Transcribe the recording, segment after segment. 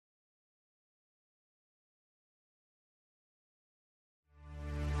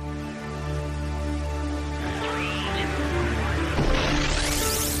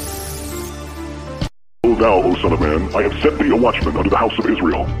thou, O son of man, I have set thee a watchman unto the house of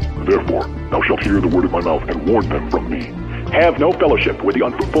Israel. Therefore, thou shalt hear the word of my mouth, and warn them from me. Have no fellowship with the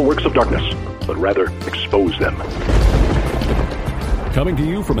unfruitful works of darkness, but rather expose them. Coming to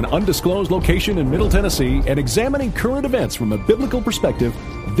you from an undisclosed location in Middle Tennessee and examining current events from a biblical perspective,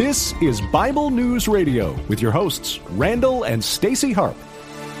 this is Bible News Radio with your hosts, Randall and Stacy Harp.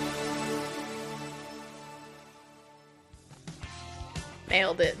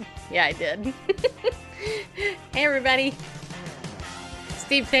 Nailed it. Yeah, I did. Hey, everybody.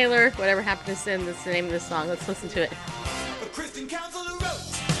 Steve Taylor, Whatever Happened to Sin, that's the name of the song. Let's listen to it. A Christian counselor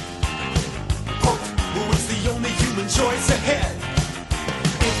wrote, quote, "Who is the only human choice ahead?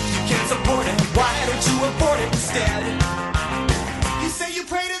 If you can't support it, why don't you abort it instead? You say you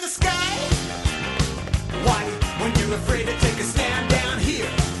pray to the sky? Why, when you're afraid to take a stand down here?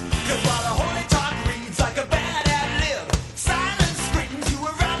 Cause while the holy talk reads like a bad ad-lib, silence screams you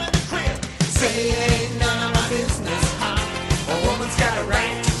around in the crib. Say it ain't none of my business, huh? A woman's got a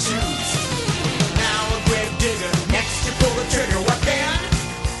right to choose. Now a grave digger, next you pull the trigger, what then?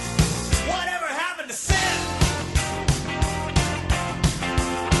 Whatever happened to sin?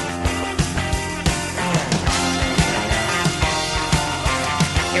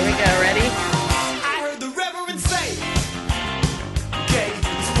 Here we go. Ready? I heard the reverend say, gay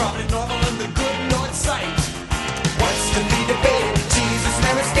is probably normal in the good Lord's sight. What's to be debated? Jesus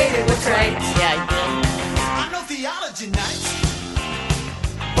never stated what's right. Yeah, I did. I'm no theology knight,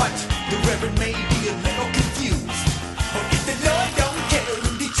 but the reverend may be a little confused. But if the Lord don't care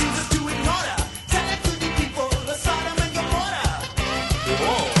and he chooses to ignore her, tell it to the people of Sodom and Gomorrah.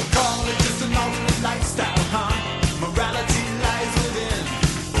 Oh, call it just an alternate lifestyle, huh? Morality lies within.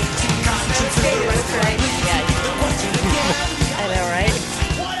 Conscience is the What's right? Yeah, the question again. I know, right?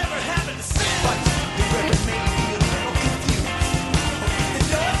 Whatever happened to sin? But the reverend may be a little confused. But if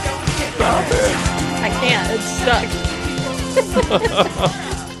the Lord don't care, Stop it. I can't. It's stuck.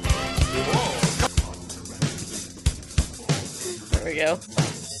 There we go.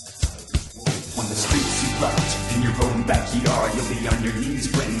 When the streets erupt in your own backyard, you'll be on your knees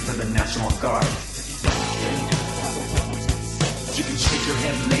praying for the National Guard. You can shake your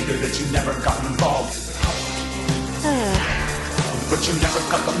head later that you never got involved. But you never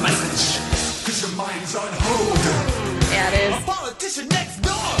got the message, cause your mind's on hold. Yeah, it A is. politician next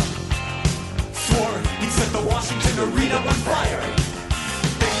door swore he'd set the Washington arena on fire.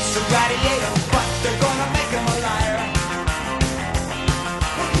 Thinks a gladiator, but they're gonna make him a liar.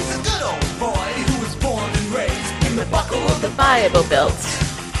 Well, he's a good old boy who was born and raised in the buckle of the Bible Belt.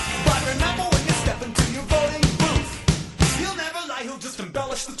 But remember when you step into your voting booth, he'll never lie, he'll just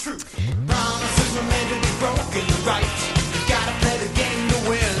embellish the truth. Promises were made to be broken, right? You gotta play the game to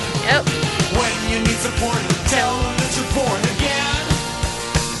win. Yep. When you need support, tell them that you're born again.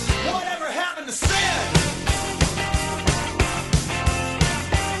 Whatever happened to sin?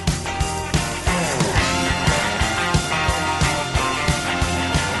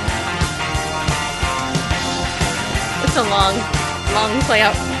 It's a long play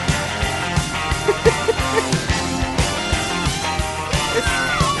out.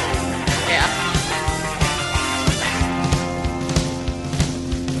 Yeah.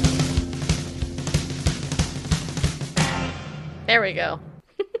 There we go.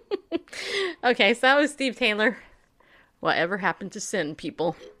 Okay, so that was Steve Taylor. Whatever happened to sin,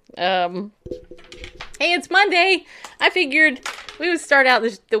 people? Hey, it's Monday. I figured we would start out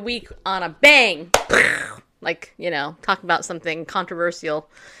the week on a bang. Like, you know, talk about something controversial.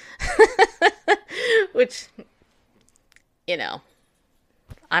 Which, you know,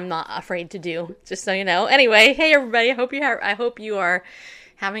 I'm not afraid to do, just so you know. Anyway, hey everybody, I hope you are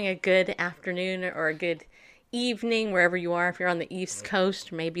having a good afternoon or a good evening wherever you are. If you're on the East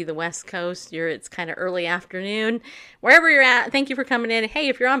Coast, maybe the West Coast, it's kind of early afternoon. Wherever you're at, thank you for coming in. Hey,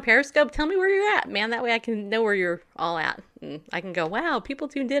 if you're on Periscope, tell me where you're at, man. That way I can know where you're all at. And I can go, wow, people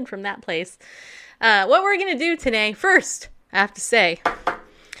tuned in from that place. What we're going to do today, first, I have to say,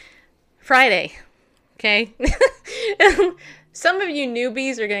 Friday, okay? Some of you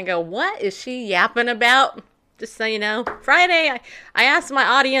newbies are going to go, what is she yapping about? Just so you know, Friday, I asked my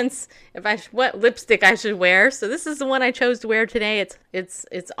audience what lipstick I should wear. So this is the one I chose to wear today. It's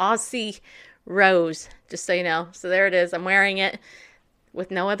Aussie Rose, just so you know. So there it is. I'm wearing it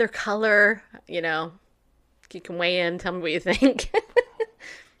with no other color. You know, you can weigh in. Tell me what you think.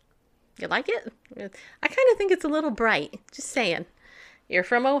 You like it? I kind of think it's a little bright. Just saying. You're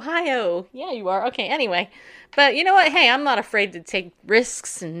from Ohio. Yeah, you are. Okay, anyway. But you know what? Hey, I'm not afraid to take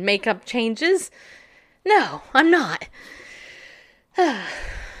risks and make up changes. No, I'm not.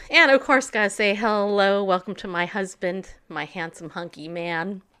 And of course, gotta say hello. Welcome to my husband, my handsome, hunky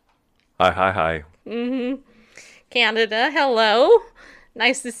man. Hi. Canada, hello.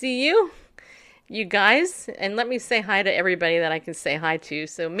 Nice to see you. You guys, and let me say hi to everybody that I can say hi to.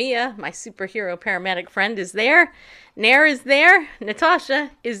 So Mia, my superhero paramedic friend, is there. Nair is there. Natasha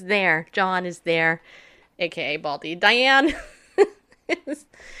is there. John is there, aka Baldy. Diane,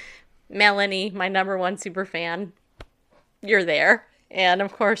 Melanie, my number one super fan. You're there. And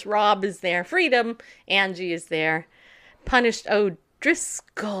of course, Rob is there. Freedom, Angie is there. Punished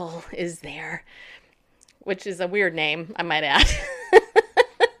O'Driscoll is there, which is a weird name, I might add.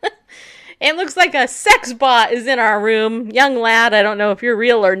 It looks like a sex bot is in our room. Young lad, I don't know if you're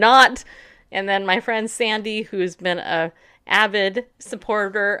real or not. And then my friend Sandy, who's been a avid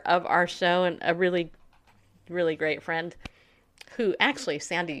supporter of our show and a really, really great friend. Who actually,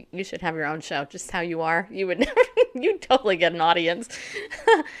 Sandy, you should have your own show. Just how you are, you would never, you'd totally get an audience.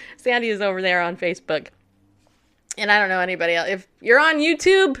 Sandy is over there on Facebook. And I don't know anybody else. If you're on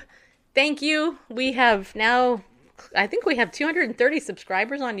YouTube, thank you. We have now, I think we have 230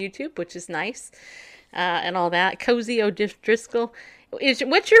 subscribers on YouTube, which is nice. And all that. Cozy O'Driscoll.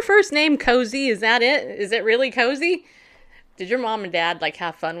 What's your first name, Cozy? Is that it? Is it really Cozy? Did your mom and dad like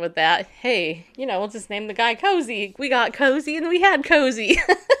have fun with that? Hey, we'll just name the guy Cozy. We got Cozy and we had Cozy.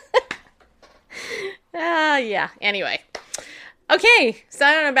 Yeah. Anyway. Okay. So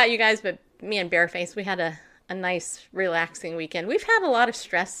I don't know about you guys, but me and Bareface, we had a nice, relaxing weekend. We've had a lot of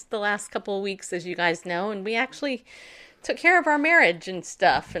stress the last couple of weeks, as you guys know, and we actually took care of our marriage and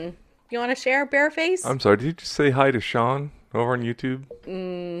stuff. And you want to share, Bareface? I'm sorry, did you just say hi to Sean over on YouTube?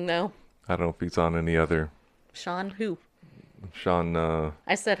 No. I don't know if he's on any other. Sean who? Sean,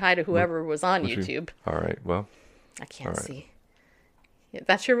 I said hi to whoever was on YouTube. All right, well. I can't see.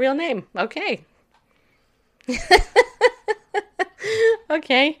 That's your real name. Okay.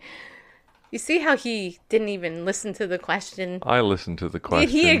 Okay. You see how he didn't even listen to the question? I listened to the question.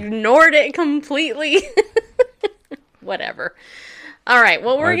 He ignored it completely. Whatever. All right,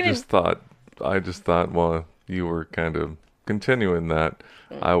 well, we're going to... I just thought, while you were kind of continuing that,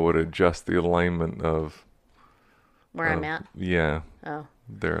 I would adjust the alignment of... Where I'm at? Yeah. Oh.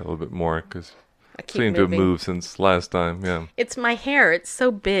 There a little bit more, because I it seemed to have moved since last time, yeah. It's my hair. It's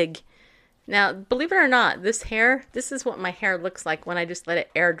so big. Now, believe it or not, this is what my hair looks like when I just let it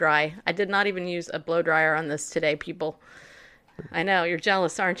air dry. I did not even use a blow dryer on this today, people. I know, you're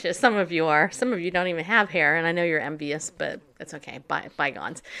jealous, aren't you? Some of you are. Some of you don't even have hair, and I know you're envious, but that's okay.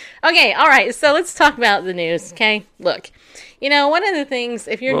 Bygones. Okay, all right, so let's talk about the news, okay? Look, one of the things,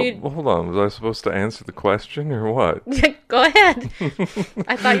 if you're new... Well, hold on. Was I supposed to answer the question, or what? Go ahead.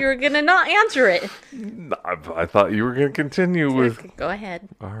 I thought you were going to not answer it. I thought you were going to continue with... Go ahead.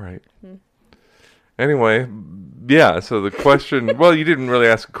 All right. Anyway, yeah, so the question... Well, you didn't really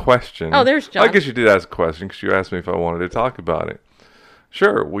ask a question. Oh, there's John. I guess you did ask a question, because you asked me if I wanted to talk about it.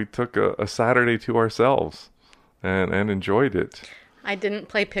 Sure, we took a Saturday to ourselves and enjoyed it. I didn't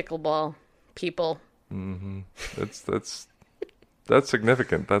play pickleball, people. Mm-hmm. That's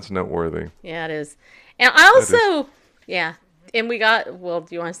significant. That's noteworthy. Yeah, it is. And I also... Yeah. And we got... Well,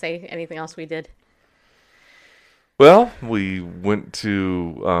 do you want to say anything else we did? Well, we went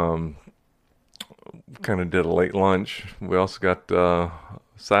to... kind of did a late lunch. We also got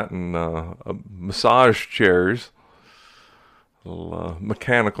sat in massage chairs, a little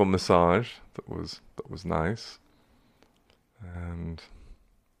mechanical massage that was nice, and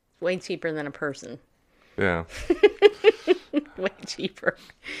way cheaper than a person. Yeah, way cheaper.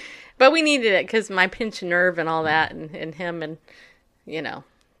 But we needed it because my pinched nerve and all that, and him, and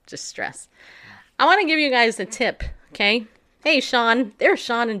just stress. I want to give you guys a tip, okay? Hey, Sean. There's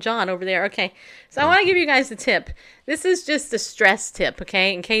Sean and John over there. Okay. So I want to give you guys a tip. This is just a stress tip,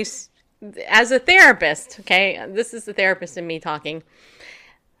 okay? In case, as a therapist, okay? This is the therapist in me talking,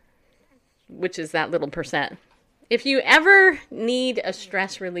 which is that little percent. If you ever need a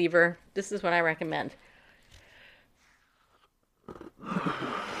stress reliever, this is what I recommend.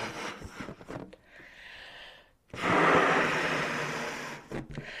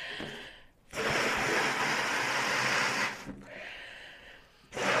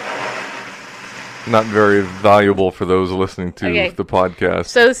 not very valuable for those listening to the podcast.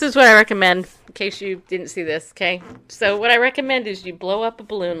 So this is what I recommend, in case you didn't see this, okay? So what I recommend is you blow up a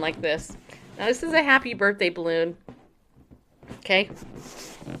balloon like this. Now this is a happy birthday balloon. Okay?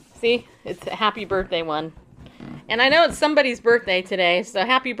 See? It's a happy birthday one. And I know it's somebody's birthday today, so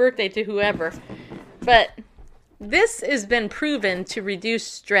happy birthday to whoever. But this has been proven to reduce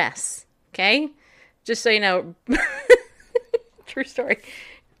stress, okay? Just so you know. True story.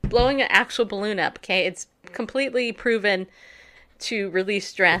 Blowing an actual balloon up, okay? It's completely proven to release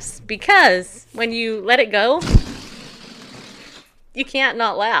stress because when you let it go, you can't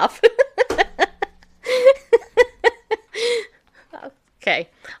not laugh. Okay.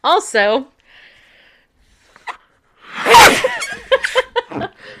 Also,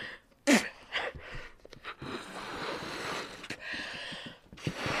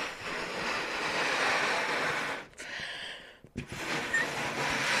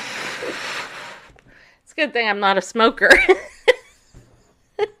 it's a good thing I'm not a smoker.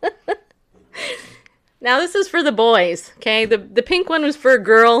 Now, this is for the boys, okay? The pink one was for a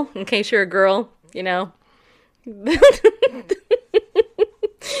girl, in case you're a girl, you know.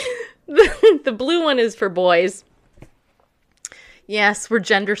 The blue one is for boys. Yes, we're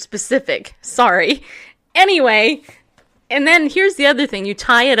gender specific. Sorry. Anyway, and then here's the other thing. You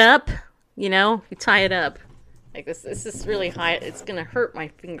tie it up, you know? You tie it up. Like this. This is really high. It's going to hurt my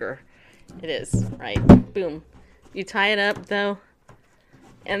finger. It is, right? Boom. You tie it up, though.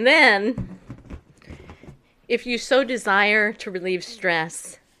 And then, if you so desire to relieve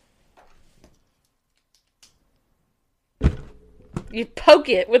stress, you poke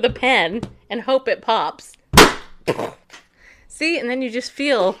it with a pen and hope it pops. See? And then you just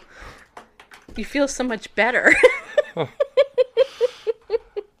feel so much better.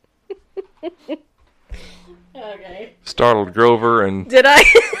 Okay. Startled Grover and Did I?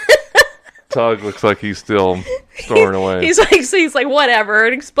 Tug looks like he's still snoring away. He's like, whatever.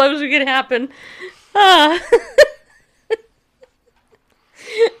 An explosion could happen. That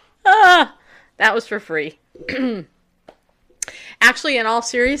was for free. Actually, in all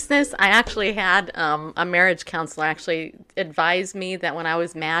seriousness, I actually had a marriage counselor actually advise me that when I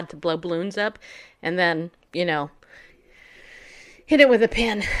was mad to blow balloons up and then, you know, hit it with a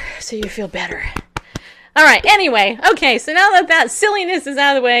pin so you feel better. All right, anyway, okay, so now that silliness is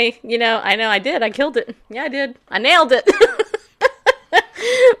out of the way, you know I did. I killed it. Yeah, I did. I nailed it.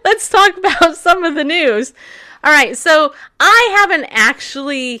 Let's talk about some of the news. All right, so I haven't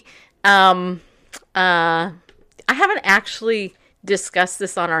actually discussed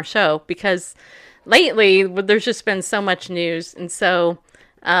this on our show because lately there's just been so much news. And so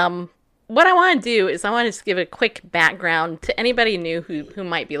what I want to do is I want to just give a quick background to anybody new who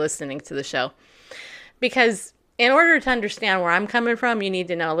might be listening to the show. Because in order to understand where I'm coming from, you need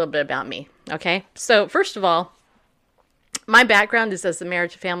to know a little bit about me. Okay? So first of all, my background is as a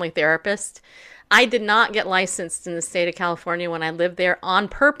marriage and family therapist. I did not get licensed in the state of California when I lived there on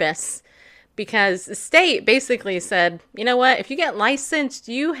purpose because the state basically said, you know what, if you get licensed,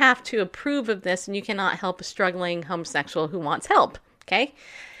 you have to approve of this and you cannot help a struggling homosexual who wants help. Okay?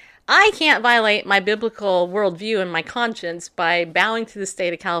 I can't violate my biblical worldview and my conscience by bowing to the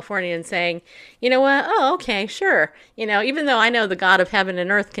state of California and saying, you know what, oh, okay, sure. You know, even though I know the God of heaven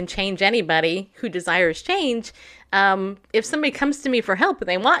and earth can change anybody who desires change, if somebody comes to me for help and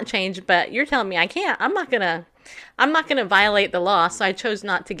they want change, but you're telling me I can't, I'm not gonna violate the law, so I chose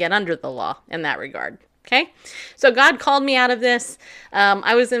not to get under the law in that regard. Okay, so God called me out of this.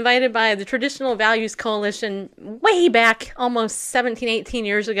 I was invited by the Traditional Values Coalition way back, almost 17, 18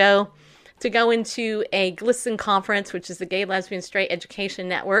 years ago, to go into a GLSEN conference, which is the Gay, Lesbian, Straight Education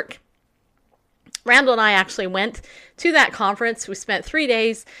Network. Randall and I actually went to that conference. We spent 3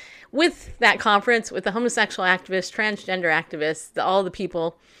 days with that conference with the homosexual activists, transgender activists, all the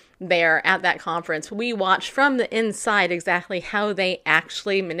people there at that conference. We watched from the inside exactly how they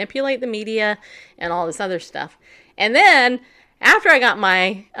actually manipulate the media and all this other stuff. And then after I got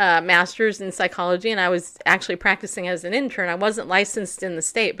my master's in psychology and I was actually practicing as an intern, I wasn't licensed in the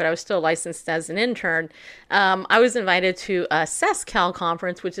state, but I was still licensed as an intern. I was invited to a SESCAL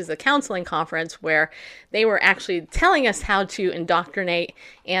conference, which is a counseling conference where they were actually telling us how to indoctrinate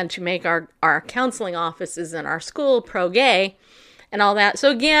and to make our counseling offices in our school pro-gay and all that. So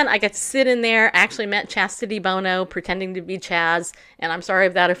again, I got to sit in there. I actually met Chastity Bono pretending to be Chaz. And I'm sorry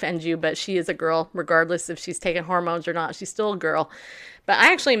if that offends you, but she is a girl, regardless if she's taking hormones or not. She's still a girl. But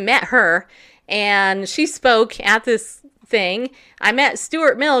I actually met her, and she spoke at this thing. I met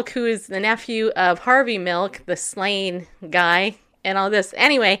Stuart Milk, who is the nephew of Harvey Milk, the slain guy, and all this.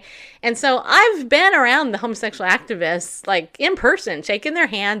 Anyway, and so I've been around the homosexual activists, like in person, shaking their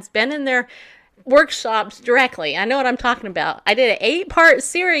hands, been in their workshops directly. I know what I'm talking about. I did an 8-part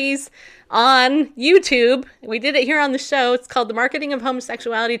series on YouTube. We did it here on the show. It's called The Marketing of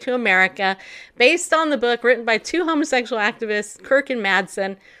Homosexuality to America, based on the book written by 2 homosexual activists, Kirk and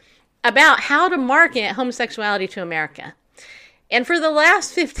Madsen, about how to market homosexuality to America. And for the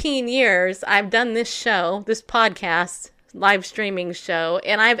last 15 years, I've done this show, this podcast, live streaming show,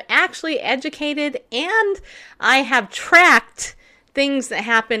 and I've actually educated and I have tracked things that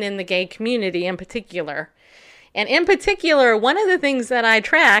happen in the gay community in particular. And in particular, one of the things that I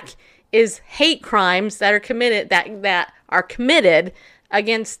track is hate crimes that are committed that are committed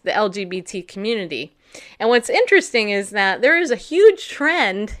against the LGBT community. And what's interesting is that there is a huge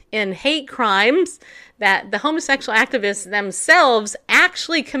trend in hate crimes that the homosexual activists themselves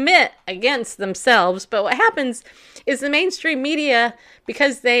actually commit against themselves. But what happens is the mainstream media,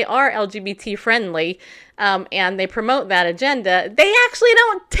 because they are LGBT friendly, and they promote that agenda, they actually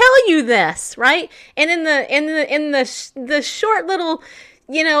don't tell you this, right? And in the short little,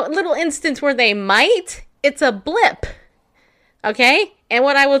 little instance where they might, it's a blip. Okay? And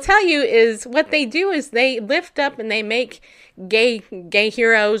what I will tell you is what they do is they lift up and they make gay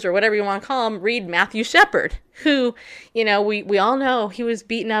heroes, or whatever you want to call them, read Matthew Shepard, who, we all know he was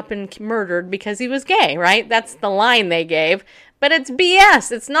beaten up and murdered because he was gay, right? That's the line they gave. But it's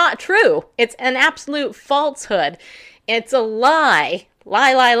BS. It's not true. It's an absolute falsehood. It's a lie.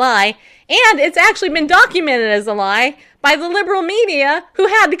 Lie. And it's actually been documented as a lie by the liberal media, who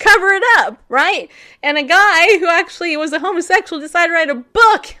had to cover it up, right? And a guy who actually was a homosexual decided to write a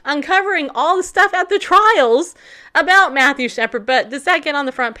book uncovering all the stuff at the trials about Matthew Shepard. But does that get on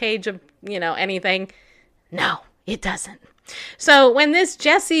the front page of, anything? No, it doesn't. So when this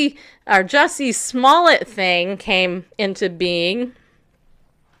Jussie Smollett thing came into being,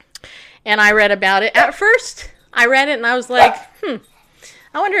 and I read about it, at first I read it and I was like,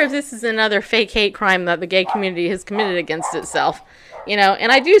 I wonder if this is another fake hate crime that the gay community has committed against itself.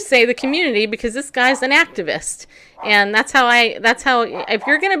 And I do say the community because this guy's an activist. And that's how if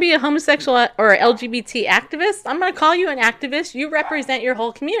you're going to be a homosexual or LGBT activist, I'm going to call you an activist. You represent your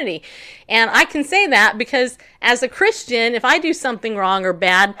whole community. And I can say that because as a Christian, if I do something wrong or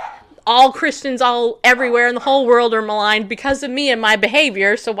bad, all Christians everywhere in the whole world are maligned because of me and my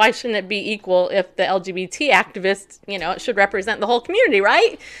behavior. So why shouldn't it be equal if the LGBT activists, it should represent the whole community,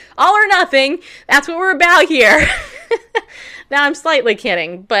 right? All or nothing. That's what we're about here. Now, I'm slightly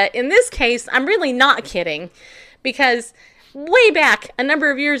kidding, but in this case, I'm really not kidding, because way back a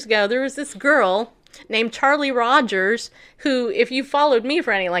number of years ago, there was this girl named Charlie Rogers, who, if you followed me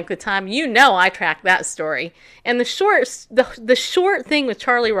for any length of time, I tracked that story. And the short thing with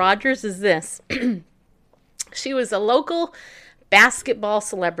Charlie Rogers is this. She was a local basketball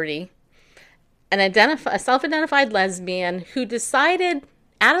celebrity, a self-identified lesbian who decided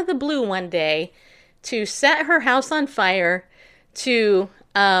out of the blue one day to set her house on fire, to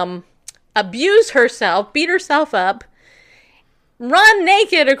abuse herself, beat herself up, run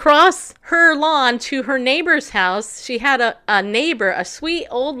naked across her lawn to her neighbor's house. She had a neighbor, a sweet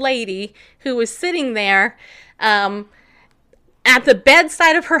old lady, who was sitting there at the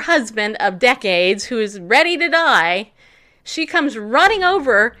bedside of her husband of decades, who is ready to die. She comes running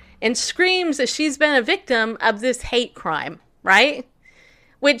over and screams that she's been a victim of this hate crime, right?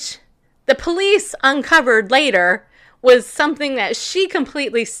 Which the police uncovered later was something that she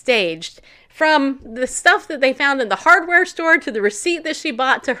completely staged. From the stuff that they found in the hardware store, to the receipt that she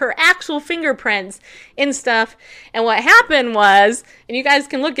bought, to her actual fingerprints and stuff. And what happened was, and you guys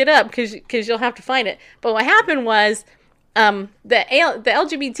can look it up because you'll have to find it, but what happened was the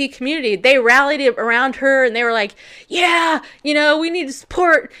LGBT community, they rallied around her and they were like, yeah, we need to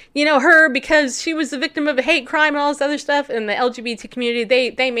support, her because she was the victim of a hate crime and all this other stuff. And the LGBT community,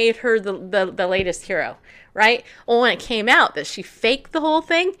 they made her the latest hero, right? Well, when it came out that she faked the whole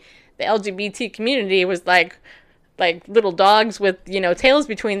thing, the LGBT community was like little dogs with, tails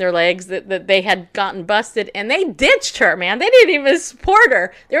between their legs that they had gotten busted, and they ditched her, man. They didn't even support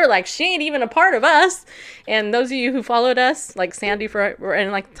her. They were like, she ain't even a part of us. And those of you who followed us, like Sandy for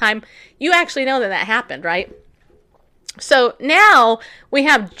any time, you actually know that happened, right? So now we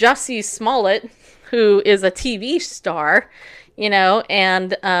have Jussie Smollett, who is a TV star,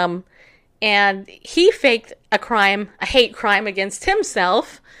 and he faked a hate crime against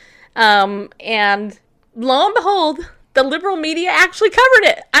himself. And lo and behold, the liberal media actually covered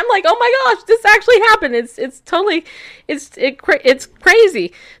it. I'm like, oh my gosh, this actually happened. It's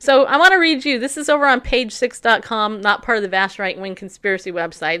crazy. So I want to read you. This is over on page6.com, not part of the vast right-wing conspiracy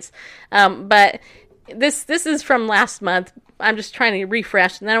websites. But this is from last month. I'm just trying to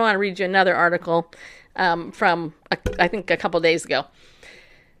refresh, and then I want to read you another article from I think a couple days ago.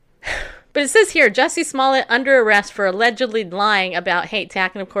 But it says here, Jussie Smollett under arrest for allegedly lying about hate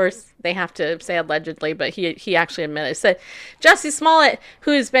attack. And of course, they have to say allegedly, but he actually admitted it. It said, Jussie Smollett,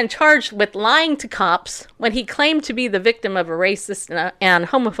 who has been charged with lying to cops when he claimed to be the victim of a racist and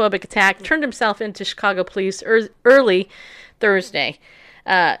homophobic attack, turned himself into Chicago police early Thursday.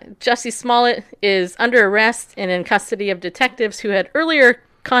 Jussie Smollett is under arrest and in custody of detectives who had earlier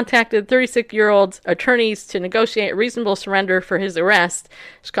contacted 36-year-old attorneys to negotiate a reasonable surrender for his arrest.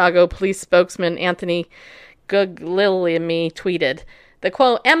 Chicago police spokesman Anthony Guglielmi tweeted. The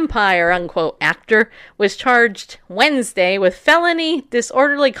quote Empire unquote actor was charged Wednesday with felony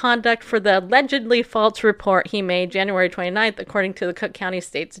disorderly conduct for the allegedly false report he made January 29th, according to the Cook County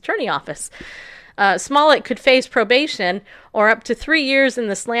State's Attorney Office. Smollett could face probation or up to 3 years in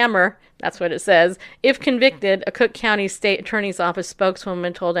the slammer, that's what it says, if convicted, a Cook County State Attorney's Office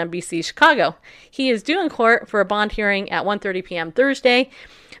spokeswoman told NBC Chicago. He is due in court for a bond hearing at 1:30 p.m. Thursday.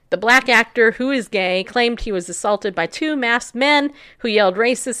 The black actor, who is gay, claimed he was assaulted by two masked men who yelled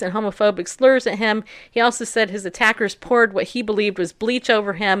racist and homophobic slurs at him. He also said his attackers poured what he believed was bleach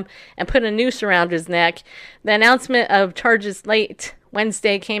over him and put a noose around his neck. The announcement of charges late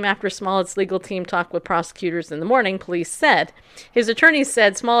Wednesday came after Smollett's legal team talked with prosecutors in the morning, police said. His attorney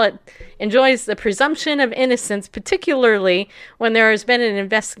said Smollett enjoys the presumption of innocence, particularly when there has been an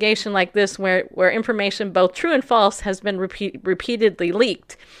investigation like this where information, both true and false, has been repeatedly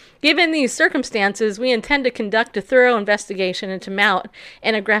leaked. Given these circumstances, we intend to conduct a thorough investigation and to mount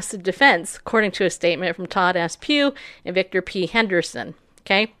an aggressive defense, according to a statement from Todd S. Pugh and Victor P. Henderson.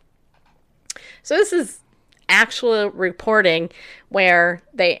 Okay? So this is actual reporting where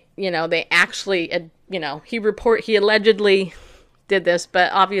they actually, he allegedly did this,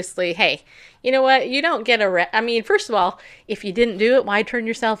 but obviously, hey, you know what? You don't get first of all, if you didn't do it, why turn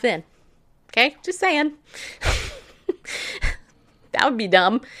yourself in? Okay? Just saying. That would be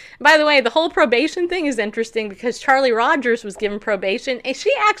dumb. By the way, the whole probation thing is interesting because Charlie Rogers was given probation and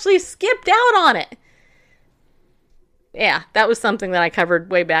she actually skipped out on it. Yeah, that was something that I covered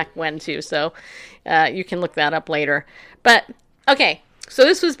way back when too, so you can look that up later. But, okay, so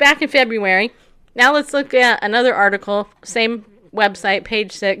this was back in February. Now let's look at another article, same website,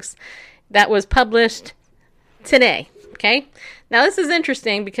 page 6, that was published today, okay? Now this is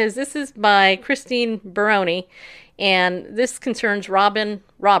interesting because this is by Christine Baroni, and this concerns Robin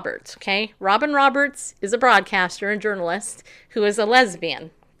Roberts, okay? Robin Roberts is a broadcaster and journalist who is a lesbian,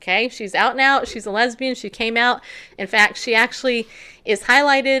 okay? She's out and out. She's a lesbian. She came out. In fact, she actually is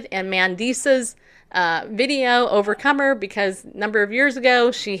highlighted in Mandisa's video Overcomer because a number of years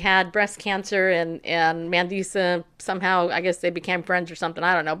ago she had breast cancer and Mandisa somehow, I guess they became friends or something.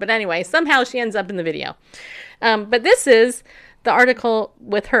 I don't know. But anyway, somehow she ends up in the video. But this is the article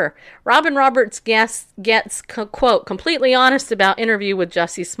with her. Robin Roberts gets, quote, completely honest about interview with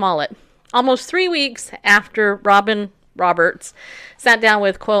Jussie Smollett. Almost 3 weeks after Robin Roberts sat down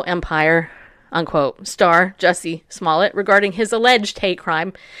with, quote, Empire, unquote, star Jussie Smollett regarding his alleged hate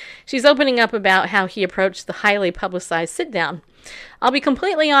crime, she's opening up about how he approached the highly publicized sit-down. I'll be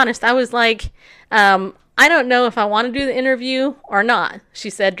completely honest, I was like, I don't know if I want to do the interview or not,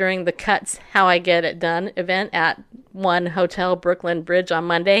 she said during the Cuts How I Get It Done event at One Hotel Brooklyn Bridge on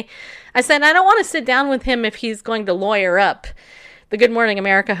Monday. I said, I don't want to sit down with him if he's going to lawyer up. The Good Morning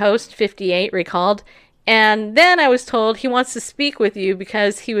America host, 58, recalled. And then I was told he wants to speak with you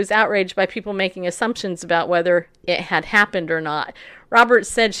because he was outraged by people making assumptions about whether it had happened or not. Roberts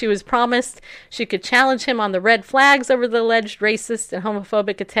said she was promised she could challenge him on the red flags over the alleged racist and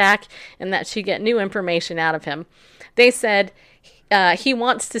homophobic attack and that she'd get new information out of him. They said he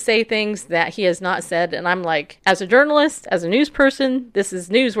wants to say things that he has not said, and I'm like, as a journalist, as a news person, this is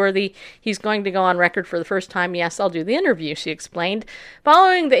newsworthy. He's going to go on record for the first time. Yes, I'll do the interview, she explained.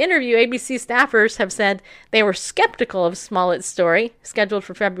 Following the interview, ABC staffers have said they were skeptical of Smollett's story, scheduled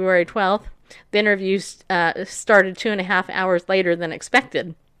for February 12th. The interview started 2.5 hours later than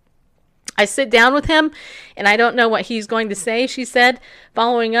expected. I sit down with him, and I don't know what he's going to say, she said,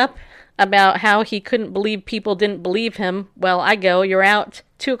 following up about how he couldn't believe people didn't believe him. Well, I go, you're out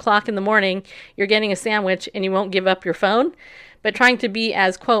 2 o'clock in the morning, you're getting a sandwich, and you won't give up your phone? But trying to be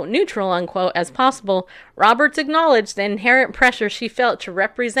as, quote, neutral, unquote, as possible, Roberts acknowledged the inherent pressure she felt to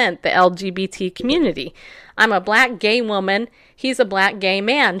represent the LGBT community. I'm a black gay woman. He's a black gay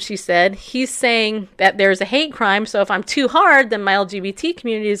man, she said. He's saying that there's a hate crime, so if I'm too hard, then my LGBT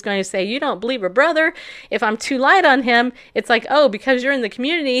community is going to say, you don't believe a brother. If I'm too light on him, it's like, oh, because you're in the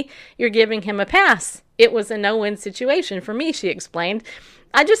community, you're giving him a pass. It was a no-win situation for me, she explained.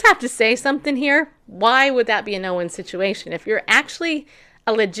 I just have to say something here. Why would that be a no-win situation? If you're actually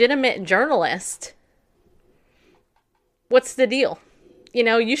a legitimate journalist, what's the deal? You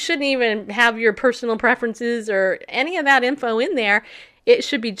know, you shouldn't even have your personal preferences or any of that info in there. It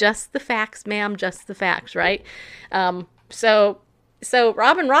should be just the facts, ma'am, just the facts, right? So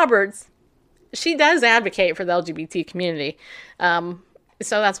Robin Roberts, she does advocate for the LGBT community. So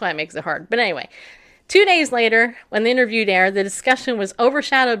that's why it makes it hard. But anyway, 2 days later, when the interview aired, the discussion was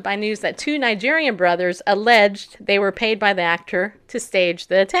overshadowed by news that 2 Nigerian brothers alleged they were paid by the actor to stage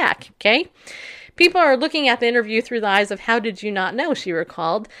the attack, okay? People are looking at the interview through the eyes of how did you not know, she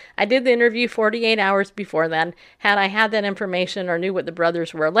recalled. I did the interview 48 hours before then. Had I had that information or knew what the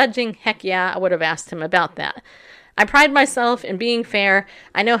brothers were alleging, heck yeah, I would have asked him about that. I pride myself in being fair.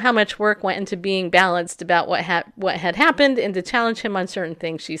 I know how much work went into being balanced about what had happened and to challenge him on certain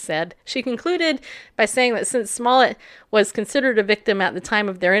things, she said. She concluded by saying that since Smollett was considered a victim at the time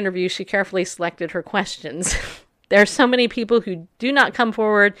of their interview, she carefully selected her questions. There are so many people who do not come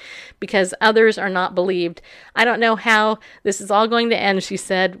forward because others are not believed. I don't know how this is all going to end, she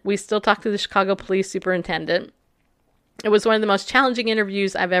said. We still talk to the Chicago police superintendent. It was one of the most challenging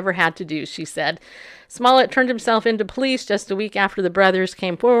interviews I've ever had to do, she said. Smollett turned himself into police just a week after the brothers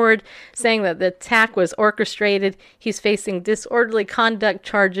came forward, saying that the attack was orchestrated. He's facing disorderly conduct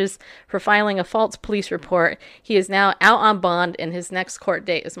charges for filing a false police report. He is now out on bond, and his next court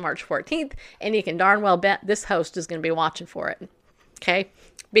date is March 14th, and you can darn well bet this host is going to be watching for it. Okay?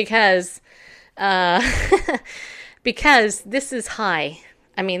 Because this is high.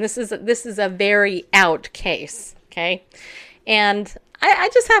 I mean, this is a very out case. Okay? And I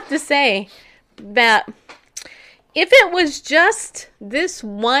just have to say that if it was just this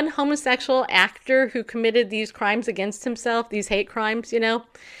one homosexual actor who committed these crimes against himself, these hate crimes,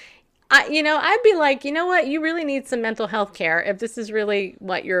 I'd be like, you know what? You really need some mental health care. If this is really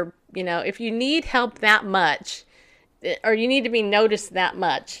what you're, if you need help that much, or you need to be noticed that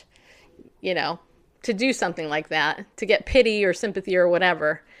much, to do something like that, to get pity or sympathy or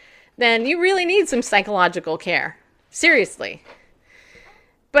whatever, then you really need some psychological care. Seriously.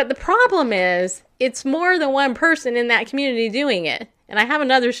 But the problem is, it's more than one person in that community doing it. And I have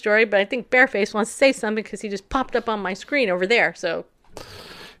another story, but I think Bareface wants to say something because he just popped up on my screen over there. So,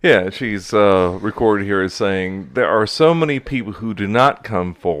 yeah, she's recorded here as saying, there are so many people who do not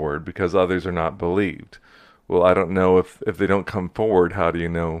come forward because others are not believed. Well, I don't know if they don't come forward, how do you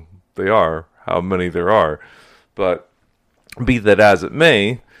know they are? How many there are? But be that as it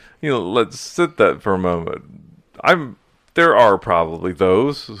may, let's sit that for a moment. There are probably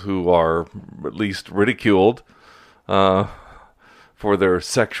those who are at least ridiculed for their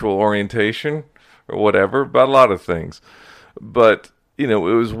sexual orientation or whatever, about a lot of things. But, it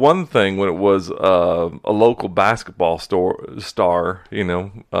was one thing when it was a local basketball star,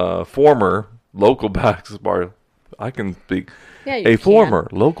 former local basketball, I can speak, former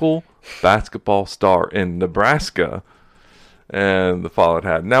local basketball star in Nebraska, and the fall it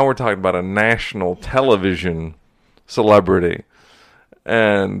had. Now we're talking about a national television celebrity,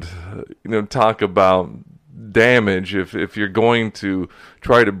 and talk about damage if you're going to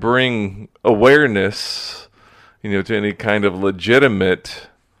try to bring awareness to any kind of legitimate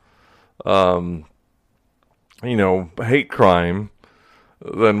hate crime,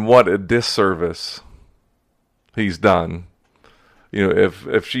 then what a disservice he's done.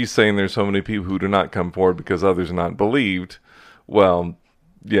 If she's saying there's so many people who do not come forward because others are not believed, well,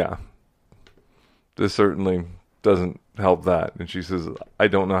 yeah, this certainly doesn't help that. And she says, I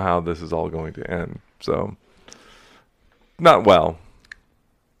don't know how this is all going to end. So, not well.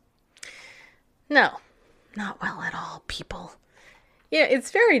 No, not well at all, people. Yeah, it's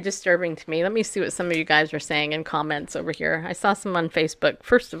very disturbing to me. Let me see what some of you guys are saying in comments over here. I saw some on Facebook.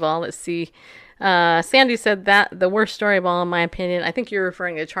 First of all, let's see. Sandy said that the worst story of all, in my opinion. I think you're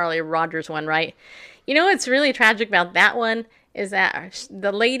referring to Charlie Rogers one, right? What's really tragic about that one is that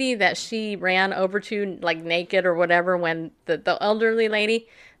the lady that she ran over to, like, naked or whatever, when the elderly lady,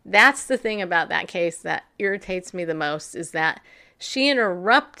 that's the thing about that case that irritates me the most, is that she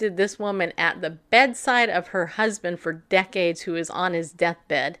interrupted this woman at the bedside of her husband for decades, who is on his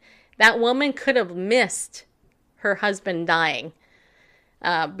deathbed. That woman could have missed her husband dying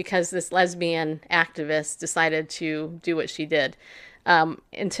because this lesbian activist decided to do what she did.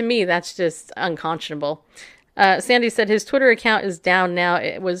 And to me, that's just unconscionable. Sandy said his Twitter account is down now.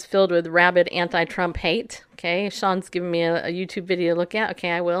 It was filled with rabid anti-Trump hate. Okay, Sean's giving me a YouTube video to look at. Okay,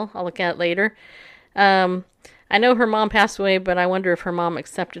 I will. I'll look at it later. I know her mom passed away, but I wonder if her mom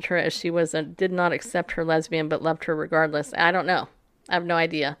accepted her as she was and did not accept her lesbian, but loved her regardless. I don't know. I have no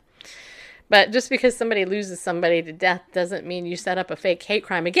idea. But just because somebody loses somebody to death doesn't mean you set up a fake hate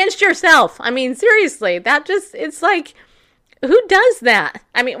crime against yourself. I mean, seriously, it's like, who does that?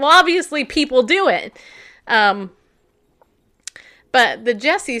 I mean, well, obviously people do it. But the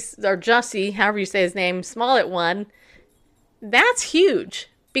Jussie, however you say his name, Smollett one, that's huge.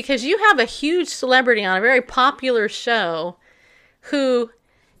 Because you have a huge celebrity on a very popular show who,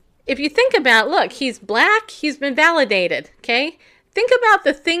 if you think about, look, he's black, he's been validated, okay? Think about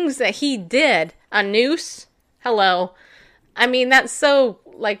the things that he did. A noose? Hello. I mean, that's so,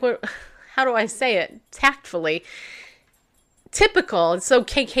 like, how do I say it tactfully? typical. It's so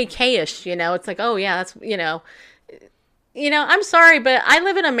KKK-ish, It's like, oh yeah, that's, I'm sorry, but I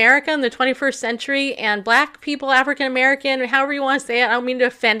live in America in the 21st century, and black people, African American, however you want to say it, I don't mean to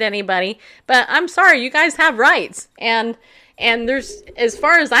offend anybody, but I'm sorry, you guys have rights. And there's, as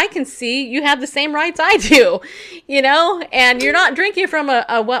far as I can see, you have the same rights I do, and you're not drinking from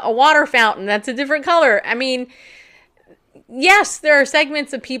a water fountain that's a different color. I mean, yes, there are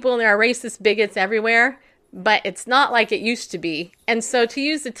segments of people and there are racist bigots everywhere, but it's not like it used to be. And so to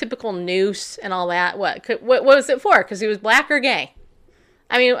use the typical noose and all that, what was it for? Because he was black or gay?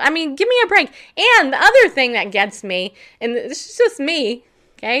 I mean, give me a break. And the other thing that gets me, and this is just me,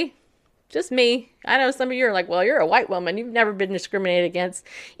 okay? Just me. I know some of you are like, well, you're a white woman. You've never been discriminated against.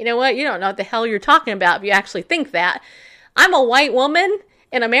 You know what? You don't know what the hell you're talking about if you actually think that. I'm a white woman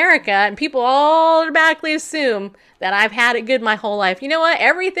in America, and people automatically assume that I've had it good my whole life. You know what?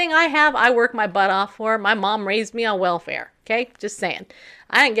 Everything I have, I work my butt off for. My mom raised me on welfare. Okay? Just saying.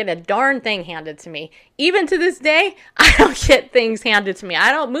 I didn't get a darn thing handed to me. Even to this day, I don't get things handed to me.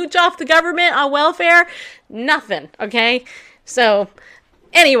 I don't mooch off the government on welfare. Nothing. Okay? So,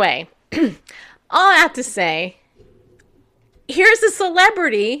 anyway, all I have to say, here's a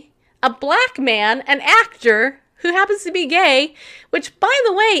celebrity, a black man, an actor who happens to be gay, which, by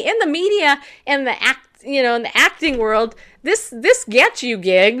the way, in the media and in the acting world, this gets you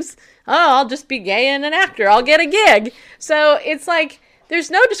gigs. Oh, I'll just be gay and an actor. I'll get a gig. So it's like there's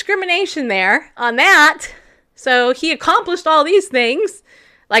no discrimination there on that. So he accomplished all these things,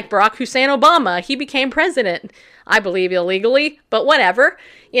 like Barack Hussein Obama. He became president, I believe, illegally, but whatever.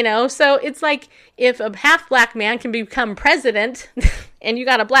 So it's like if a half black man can become president and you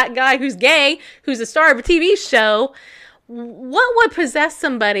got a black guy who's gay, who's a star of a TV show, what would possess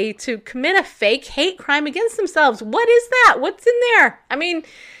somebody to commit a fake hate crime against themselves? What is that? What's in there? I mean,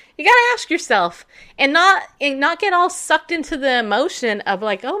 you got to ask yourself and not get all sucked into the emotion of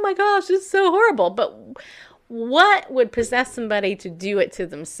like, oh my gosh, this is so horrible. But what would possess somebody to do it to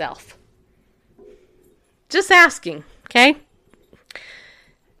themselves? Just asking, okay?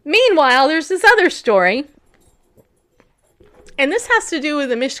 Meanwhile, there's this other story, and this has to do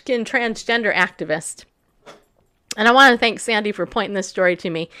with a Michigan transgender activist. And I want to thank Sandy for pointing this story to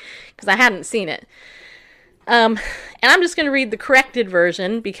me, because I hadn't seen it. And I'm just going to read the corrected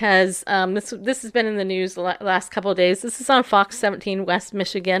version, because this has been in the news the last couple of days. This is on Fox 17 West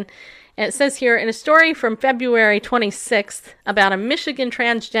Michigan. And it says here, in a story from February 26th about a Michigan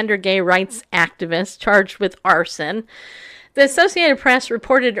transgender gay rights activist charged with arson, the Associated Press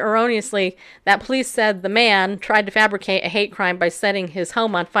reported erroneously that police said the man tried to fabricate a hate crime by setting his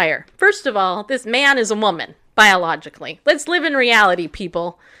home on fire. First of all, this man is a woman, biologically. Let's live in reality,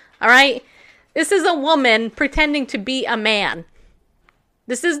 people. All right? This is a woman pretending to be a man.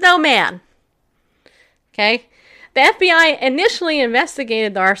 This is no man. Okay? The FBI initially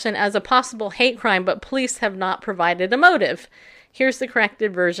investigated the arson as a possible hate crime, but police have not provided a motive. Here's the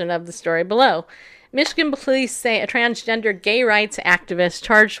corrected version of the story below. Michigan police say a transgender gay rights activist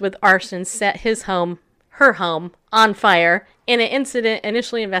charged with arson set her home, on fire in an incident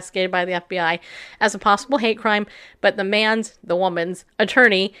initially investigated by the FBI as a possible hate crime, but the woman's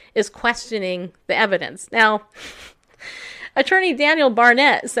attorney is questioning the evidence. Now, Attorney Daniel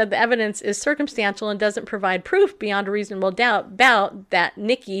Barnett said the evidence is circumstantial and doesn't provide proof beyond a reasonable doubt about that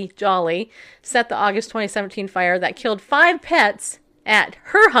Nikki Jolly set the August 2017 fire that killed 5 pets at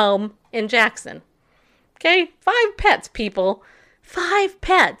her home in Jackson. Okay? 5 pets, people. 5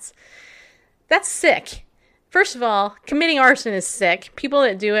 pets. That's sick. First of all, committing arson is sick. People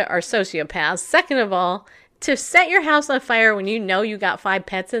that do it are sociopaths. Second of all, to set your house on fire when you know you got 5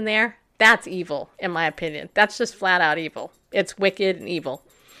 pets in there, that's evil, in my opinion. That's just flat out evil. It's wicked and evil.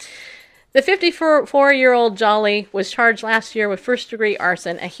 The 54-year-old Jolly was charged last year with first-degree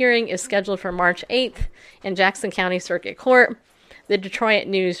arson. A hearing is scheduled for March 8th in Jackson County Circuit Court. The Detroit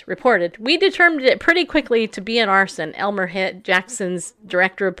News reported, "We determined it pretty quickly to be an arson," Elmer Hitt, Jackson's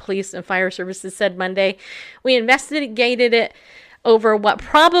Director of Police and Fire Services, said Monday. "We investigated it over what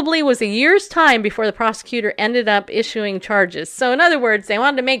probably was a year's time before the prosecutor ended up issuing charges." So in other words, they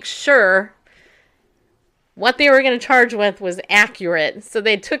wanted to make sure what they were going to charge with was accurate. So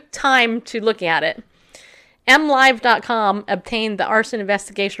they took time to look at it. MLive.com obtained the arson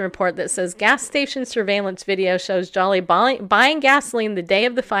investigation report that says gas station surveillance video shows Jolly buying gasoline the day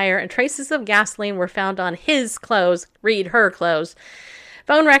of the fire, and traces of gasoline were found on his clothes. Read her clothes.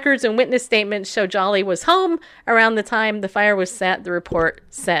 Phone records and witness statements show Jolly was home around the time the fire was set, the report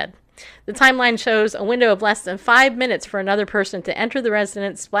said. The timeline shows a window of less than 5 minutes for another person to enter the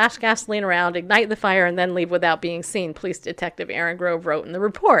residence, splash gasoline around, ignite the fire, and then leave without being seen, Police Detective Aaron Grove wrote in the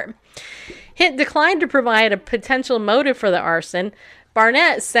report. Hitt declined to provide a potential motive for the arson.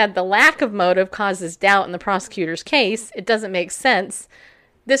 Barnett said the lack of motive causes doubt in the prosecutor's case. It doesn't make sense.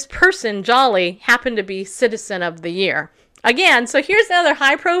 This person, Jolly, happened to be Citizen of the Year. Again, so here's another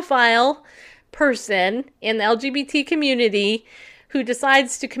high-profile person in the LGBT community who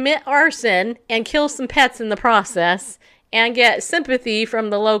decides to commit arson and kill some pets in the process and get sympathy from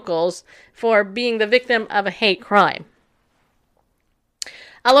the locals for being the victim of a hate crime.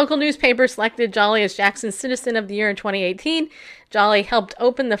 A local newspaper selected Jolly as Jackson's Citizen of the Year in 2018. Jolly helped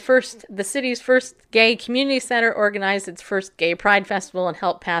open the city's first gay community center, organized its first gay pride festival, and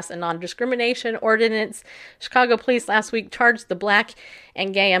helped pass a non-discrimination ordinance. Chicago police last week charged the Black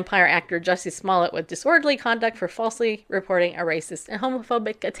and Gay Empire actor Jussie Smollett with disorderly conduct for falsely reporting a racist and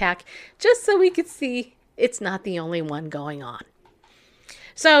homophobic attack, just so we could see it's not the only one going on.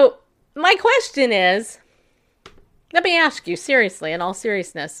 So, my question is, let me ask you, seriously, in all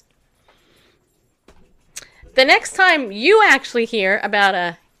seriousness, the next time you actually hear about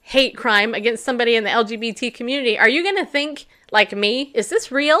a hate crime against somebody in the LGBT community, are you going to think like me? Is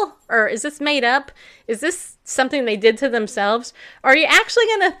this real? Or is this made up? Is this something they did to themselves? Or are you actually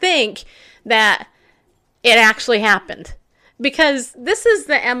going to think that it actually happened? Because this is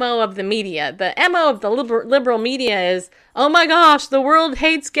the MO of the media. The MO of the liberal media is, oh my gosh, the world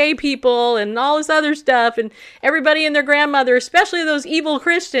hates gay people and all this other stuff, and everybody and their grandmother, especially those evil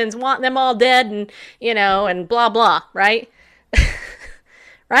Christians, want them all dead and, and blah, blah, right?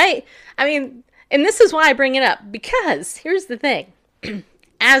 Right? I mean, and this is why I bring it up, because here's the thing.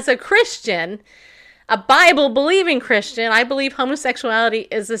 As a Christian, a Bible-believing Christian, I believe homosexuality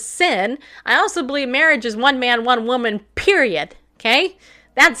is a sin. I also believe marriage is one man, one woman, period. Okay?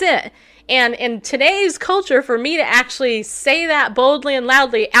 That's it. And in today's culture, for me to actually say that boldly and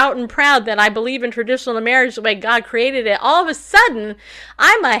loudly, out and proud, that I believe in traditional marriage the way God created it, all of a sudden,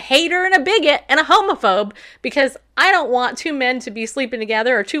 I'm a hater and a bigot and a homophobe because I don't want two men to be sleeping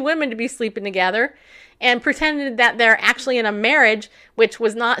together or two women to be sleeping together and pretended that they're actually in a marriage which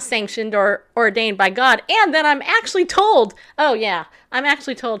was not sanctioned or ordained by God. And then I'm actually told,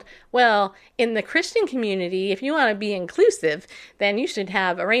 well, in the Christian community, if you want to be inclusive, then you should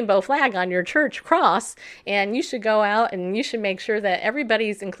have a rainbow flag on your church cross, and you should go out and you should make sure that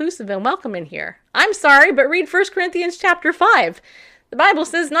everybody's inclusive and welcome in here. I'm sorry, but read 1 Corinthians chapter 5. The Bible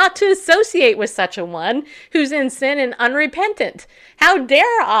says not to associate with such a one who's in sin and unrepentant. How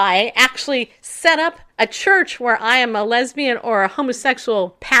dare I actually set up a church where I am a lesbian or a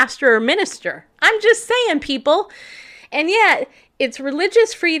homosexual pastor or minister? I'm just saying, people. And yet, it's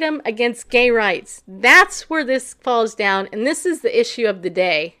religious freedom against gay rights. That's where this falls down, and this is the issue of the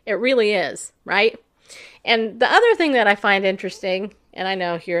day. It really is, right? And the other thing that I find interesting, and I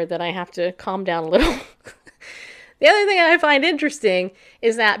know here that I have to calm down a little. The other thing I find interesting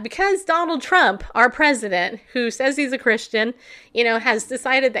is that because Donald Trump, our president, who says he's a Christian, has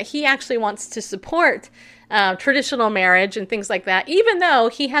decided that he actually wants to support traditional marriage and things like that, even though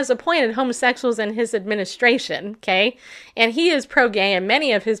he has appointed homosexuals in his administration, okay? And he is pro-gay in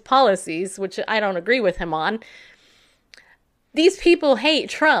many of his policies, which I don't agree with him on. These people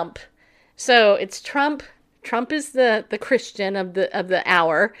hate Trump. So it's Trump. Trump is the Christian of the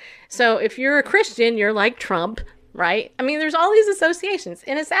hour. So if you're a Christian, you're like Trump. Right? I mean, there's all these associations,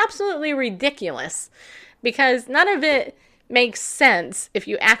 and it's absolutely ridiculous because none of it makes sense if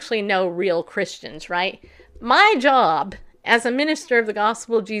you actually know real Christians, right? My job as a minister of the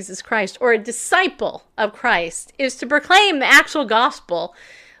gospel of Jesus Christ or a disciple of Christ is to proclaim the actual gospel,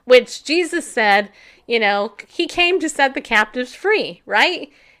 which Jesus said, he came to set the captives free,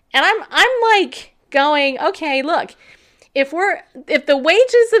 right? And I'm like going, okay, look, if the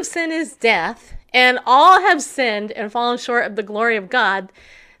wages of sin is death, and all have sinned and fallen short of the glory of God,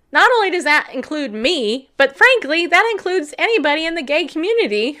 not only does that include me, but frankly, that includes anybody in the gay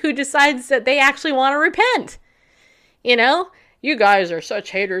community who decides that they actually want to repent. You guys are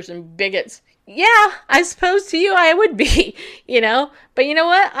such haters and bigots. Yeah, I suppose to you I would be, But you know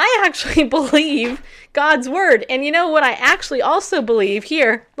what? I actually believe God's word. And you know what I actually also believe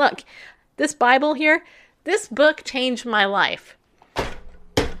here? Look, this Bible here, this book changed my life.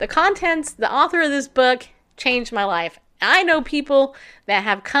 The contents, the author of this book changed my life. I know people that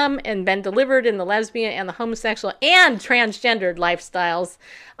have come and been delivered in the lesbian and the homosexual and transgendered lifestyles.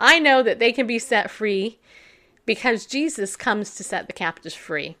 I know that they can be set free because Jesus comes to set the captives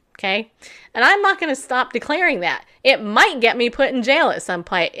free, okay? And I'm not going to stop declaring that. It might get me put in jail at some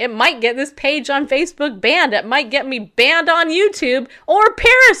point. It might get this page on Facebook banned. It might get me banned on YouTube or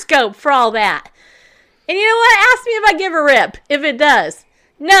Periscope for all that. And you know what? Ask me if I give a rip if it does.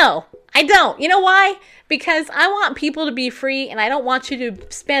 No, I don't. You know why? Because I want people to be free, and I don't want you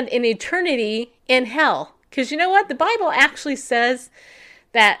to spend an eternity in hell. Because you know what? The Bible actually says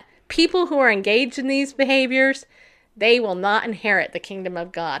that people who are engaged in these behaviors, they will not inherit the kingdom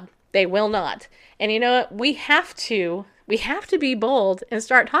of God. They will not. And you know what? We have to be bold and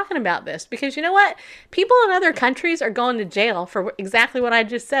start talking about this. Because you know what? People in other countries are going to jail for exactly what I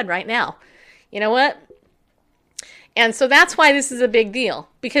just said right now. You know what? And so that's why this is a big deal.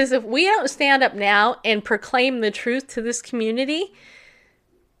 Because if we don't stand up now and proclaim the truth to this community,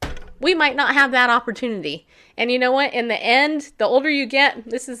 we might not have that opportunity. And you know what? In the end, the older you get,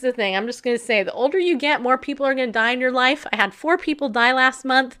 this is the thing. I'm just going to say, the older you get, more people are going to die in your life. I had 4 people die last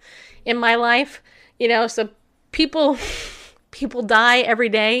month in my life. You know, so people die every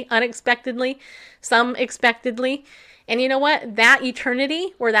day unexpectedly, some expectedly. And you know what? That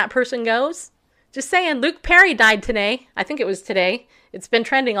eternity where that person goes, just saying, Luke Perry died today. I think it was today. It's been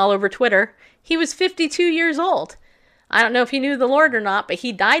trending all over Twitter. He was 52 years old. I don't know if he knew the Lord or not, but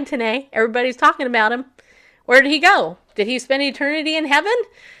he died today. Everybody's talking about him. Where did he go? Did he spend eternity in heaven?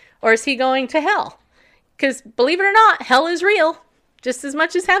 Or is he going to hell? Because believe it or not, hell is real. Just as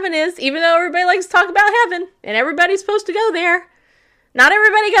much as heaven is, even though everybody likes to talk about heaven. And everybody's supposed to go there. Not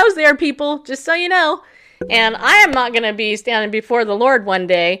everybody goes there, people, just so you know. And I am not going to be standing before the Lord one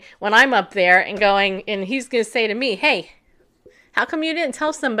day when I'm up there and going, and he's going to say to me, hey, how come you didn't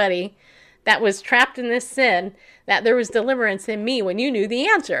tell somebody that was trapped in this sin that there was deliverance in me when you knew the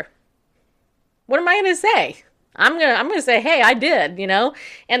answer? What am I going to say? I'm going to say, hey, I did, you know,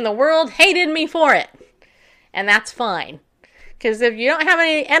 and the world hated me for it. And that's fine. Because if you don't have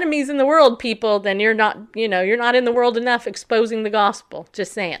any enemies in the world, people, then you're not in the world enough exposing the gospel.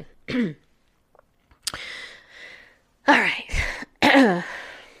 Just saying. All right.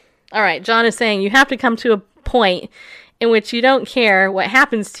 All right. John is saying you have to come to a point in which you don't care what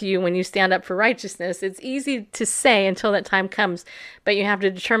happens to you when you stand up for righteousness. It's easy to say until that time comes, but you have to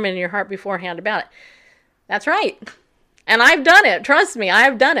determine in your heart beforehand about it. That's right. And I've done it. Trust me, I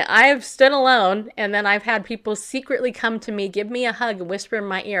have done it. I have stood alone, and then I've had people secretly come to me, give me a hug, and whisper in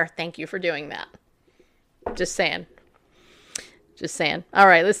my ear, thank you for doing that. Just saying. Just saying. All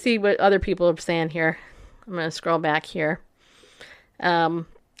right, let's see what other people are saying here. I'm going to scroll back here. Gosh,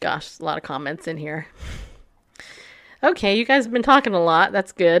 a lot of comments in here. Okay, you guys have been talking a lot.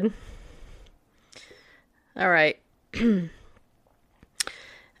 That's good. All right.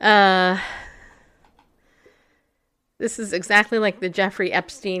 This is exactly like the Jeffrey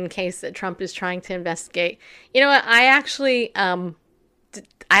Epstein case that Trump is trying to investigate. You know what? I actually haven't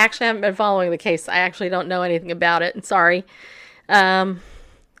been following the case. I actually don't know anything about it. Sorry.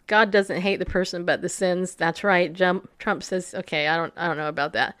 God doesn't hate the person, but the sins. That's right. Trump says, okay, I don't know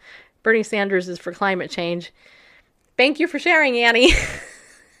about that. Bernie Sanders is for climate change. Thank you for sharing, Annie.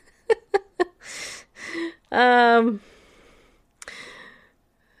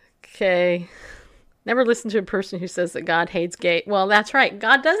 Okay. Never listen to a person who says that God hates gay. Well, that's right.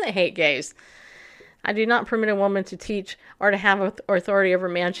 God doesn't hate gays. I do not permit a woman to teach or to have authority over a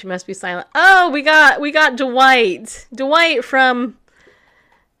man. She must be silent. Oh, we got Dwight. Dwight from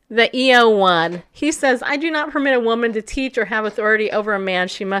the EO one. He says, I do not permit a woman to teach or have authority over a man.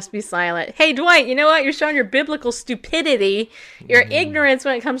 She must be silent. Hey, Dwight, you know what? You're showing your biblical stupidity, your ignorance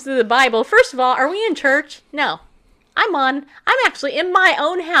when it comes to the Bible. First of all, are we in church? No. I'm actually in my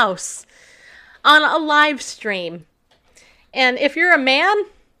own house on a live stream. And if you're a man,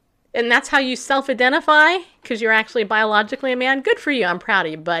 and that's how you self-identify, because you're actually biologically a man, good for you. I'm proud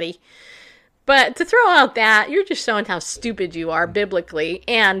of you, buddy. But to throw out that, you're just showing how stupid you are biblically,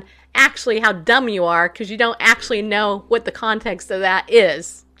 and actually how dumb you are, because you don't actually know what the context of that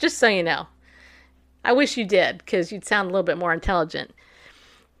is. Just so you know. I wish you did, because you'd sound a little bit more intelligent.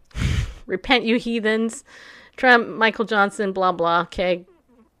 Repent, you heathens. Trump, Michael Johnson, blah, blah. Okay.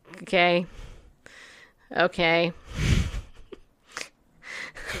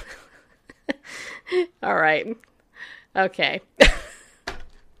 All right. Okay.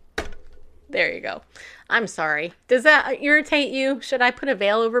 There you go. I'm sorry. Does that irritate you? Should I put a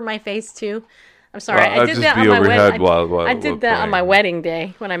veil over my face too? I'm sorry. I did that on my wedding. I did that on my wedding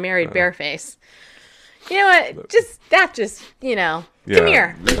day when I married Bareface. You know what? Just you know. Yeah. Come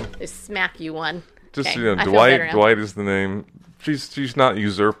here. Just smack you one. Just okay. You know, Dwight is the name. She's not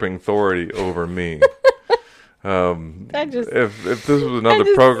usurping authority over me. If this was another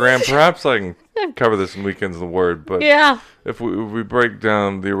program, perhaps I can cover this in Weekends of the Word. But yeah, if we break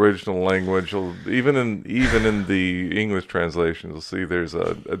down the original language, even in the English translations, you'll see there's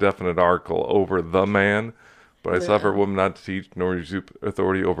a definite article over the man, But I suffer a woman not to teach nor usurp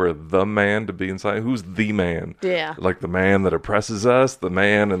authority over the man to be inside. Who's the man? Yeah. Like the man that oppresses us, the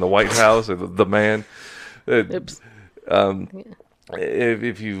man in the White House, or the man. Oops.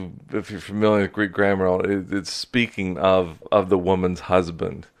 If you're familiar with Greek grammar, it's speaking of the woman's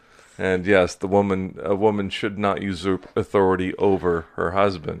husband. And yes, a woman should not usurp authority over her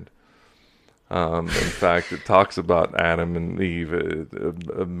husband. In fact, it talks about Adam and Eve,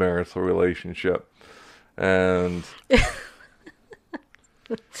 a marital relationship. And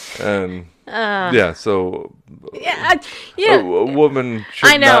so a woman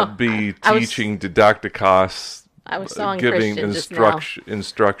should not be teaching didacticos. I was so giving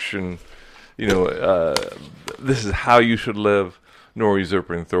instruction. This is how you should live, nor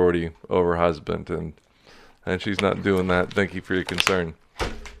usurping authority over husband, and she's not doing that. Thank you for your concern.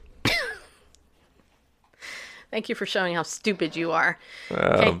 Thank you for showing how stupid you are.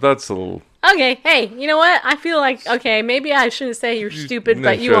 Okay. That's a little... Okay, hey, you know what? I feel like, okay, maybe I shouldn't say you're stupid,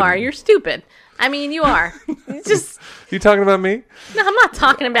 but you are. You're stupid. I mean, you are. You talking about me? No, I'm not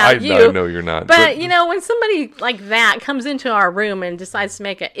talking about you. I know you're not. But, when somebody like that comes into our room and decides to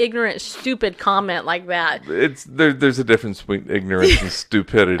make an ignorant, stupid comment like that. There's a difference between ignorance and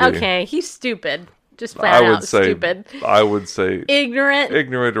stupidity. Okay, he's stupid. Just flat out stupid. I would say... Ignorant.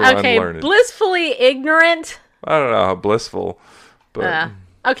 Ignorant or unlearned. Blissfully ignorant. I don't know how blissful, but...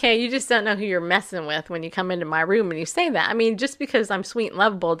 Okay, you just don't know who you're messing with when you come into my room and you say that. I mean, just because I'm sweet and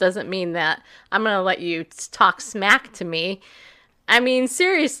lovable doesn't mean that I'm going to let you talk smack to me. I mean,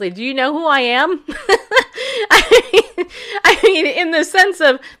 seriously, do you know who I am? I mean, in the sense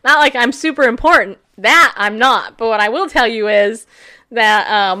of, not like I'm super important. That I'm not. But what I will tell you is that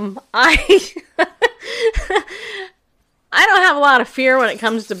I don't have a lot of fear when it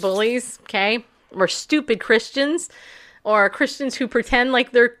comes to bullies, okay? Or stupid Christians. Or Christians who pretend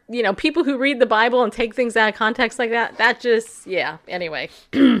like they're, people who read the Bible and take things out of context like that. That just, anyway.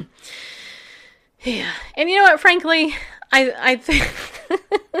 Yeah. And you know what, frankly, I think...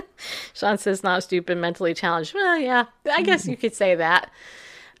 Sean says not stupid, mentally challenged. Well, yeah, I guess you could say that.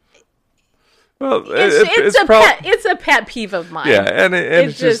 Well, it's a pet peeve of mine. Yeah, and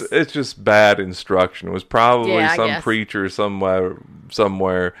it's just bad instruction. It was probably some preacher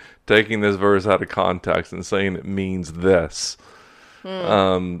somewhere taking this verse out of context and saying it means this.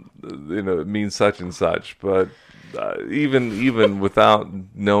 It means such and such. But even without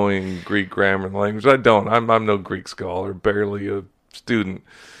knowing Greek grammar and language, I'm no Greek scholar, barely a student.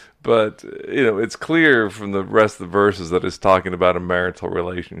 But it's clear from the rest of the verses that it's talking about a marital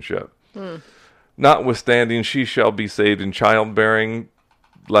relationship. Notwithstanding, she shall be saved in childbearing.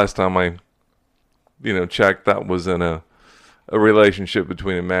 Last time I, checked, that was in a relationship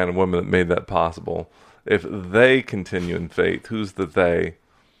between a man and woman that made that possible. If they continue in faith, who's the they?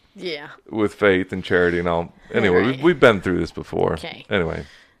 Yeah. With faith and charity and all. Anyway, right. We've been through this before. Okay. Anyway.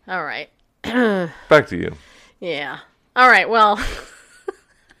 All right. Back to you. Yeah. All right, well...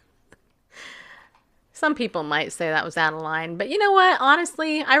 Some people might say that was out of line, but you know what?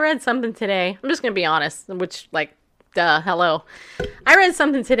 Honestly, I read something today. I'm just going to be honest, which, hello. I read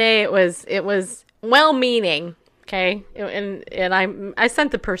something today. It was well-meaning, okay? And I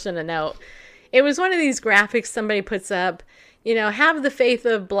sent the person a note. It was one of these graphics somebody puts up, have the faith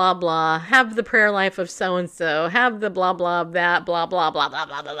of blah, blah, have the prayer life of so-and-so, have the blah, blah of that, blah, blah, blah, blah,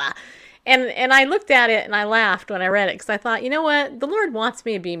 blah, blah, blah. And I looked at it and I laughed when I read it because I thought, you know what? The Lord wants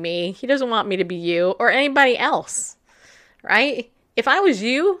me to be me. He doesn't want me to be you or anybody else, right? If I was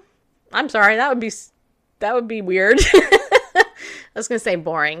you, I'm sorry, that would be weird. I was going to say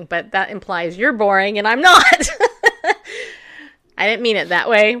boring, but that implies you're boring and I'm not. I didn't mean it that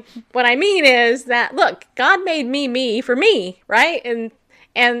way. What I mean is that, look, God made me for me, right?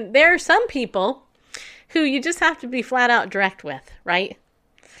 And there are some people who you just have to be flat out direct with, right?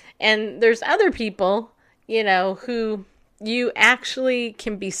 And there's other people, who you actually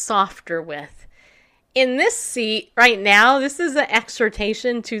can be softer with. In this seat right now, this is an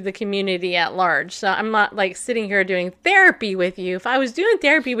exhortation to the community at large. So I'm not sitting here doing therapy with you. If I was doing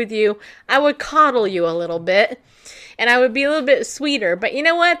therapy with you, I would coddle you a little bit. And I would be a little bit sweeter. But you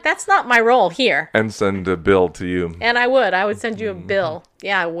know what? That's not my role here. And send a bill to you. And I would send you a bill.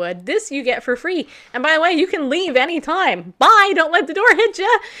 Yeah, I would. This you get for free. And by the way, you can leave anytime. Bye. Don't let the door hit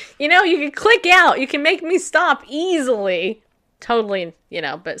you. You can click out. You can make me stop easily. Totally,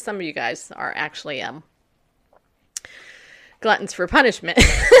 but some of you guys are actually gluttons for punishment.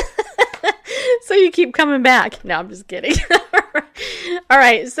 So you keep coming back. No, I'm just kidding. All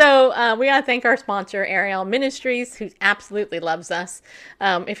right, so we got to thank our sponsor, Ariel Ministries, who absolutely loves us.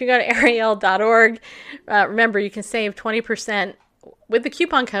 If you go to ariel.org, remember you can save 20% with the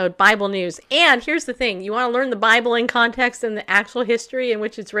coupon code Bible News. And here's the thing. You want to learn the Bible in context and the actual history in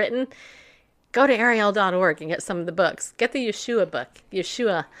which it's written? Go to Ariel.org and get some of the books. Get the Yeshua book,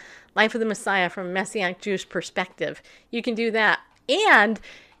 Yeshua, Life of the Messiah from a Messianic Jewish Perspective. You can do that. And,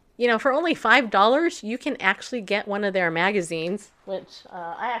 you know, for only $5, you can actually get one of their magazines, which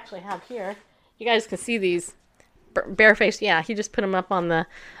I actually have here. You guys can see these. Barefaced, yeah, he just put them up on the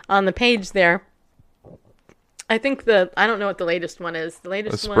page there. I think I don't know what the latest one is. The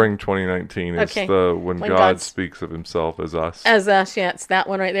latest one, Spring 2019 is when God speaks of himself as us. As us, yeah, it's that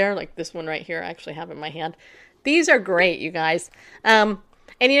one right there, like this one right here I actually have in my hand. These are great, you guys. And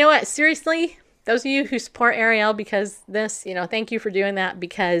you know what? Seriously, those of you who support Ariel because this, you know, thank you for doing that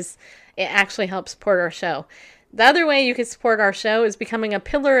because it actually helps support our show. The other way you can support our show is becoming a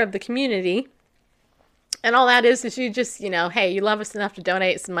pillar of the community. And all that is you just, you know, hey, you love us enough to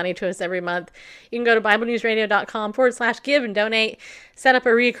donate some money to us every month. You can go to BibleNewsRadio.com/give and donate. Set up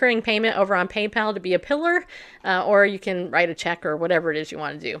a recurring payment over on PayPal to be a pillar, or you can write a check or whatever it is you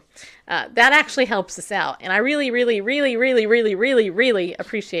want to do. That actually helps us out. And I really, really, really, really, really, really, really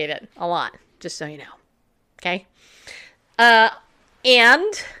appreciate it a lot, just so you know. Okay?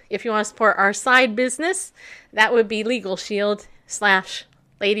 And if you want to support our side business, that would be Legal Shield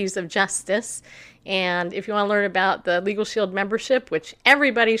 / Ladies of Justice. And if you want to learn about the Legal Shield membership, which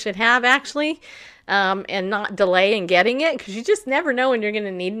everybody should have actually, and not delay in getting it, because you just never know when you're going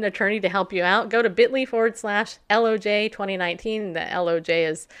to need an attorney to help you out, go to bit.ly/LOJ 2019. The LOJ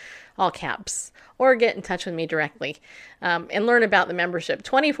is all caps. Or get in touch with me directly and learn about the membership.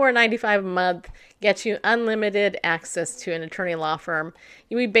 $24.95 a month gets you unlimited access to an attorney law firm.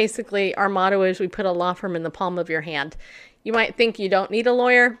 We basically, our motto is we put a law firm in the palm of your hand. You might think you don't need a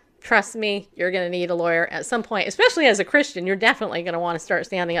lawyer. Trust me, you're going to need a lawyer at some point, especially as a Christian. You're definitely going to want to start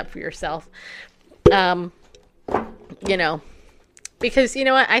standing up for yourself. You know, because you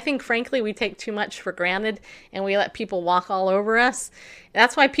know what? I think, frankly, we take too much for granted and we let people walk all over us.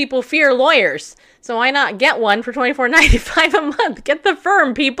 That's why people fear lawyers. So why not get one for $24.95 a month? Get the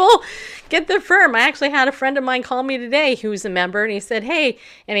firm, people. Get the firm. I actually had a friend of mine call me today who's a member, and he said, hey,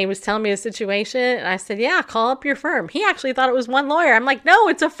 and he was telling me the situation, and I said, yeah, call up your firm. He actually thought it was one lawyer. I'm like, no,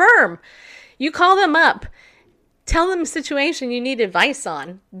 it's a firm. You call them up. Tell them the situation you need advice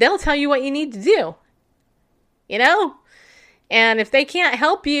on. They'll tell you what you need to do. You know? And if they can't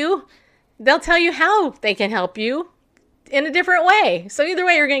help you, they'll tell you how they can help you in a different way. So either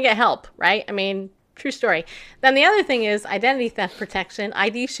way, you're going to get help, right? I mean, true story. Then the other thing is identity theft protection,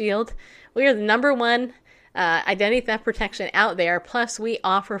 ID Shield. We are the #1 identity theft protection out there. Plus, we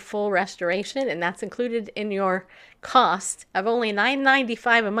offer full restoration, and that's included in your cost of only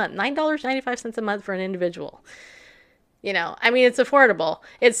 $9.95 a month. $9.95 a month for an individual. You know, I mean, it's affordable.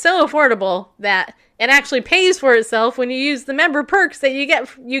 It's so affordable that it actually pays for itself when you use the member perks that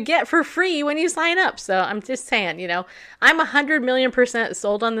you get for free when you sign up. So I'm just saying, you know, I'm 100,000,000%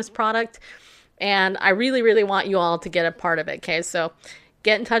 sold on this product, and I really, really want you all to get a part of it. Okay, so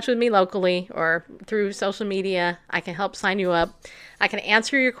get in touch with me locally or through social media. I can help sign you up. I can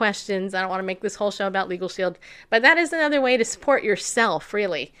answer your questions. I don't want to make this whole show about Legal Shield, but that is another way to support yourself,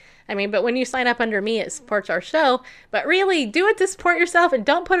 really. I mean, but when you sign up under me, it supports our show. But really, do it to support yourself and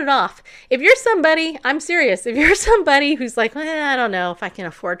don't put it off. If you're somebody, I'm serious, if you're somebody who's like, I don't know if I can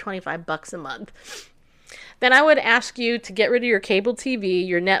afford $25 a month, then I would ask you to get rid of your cable TV,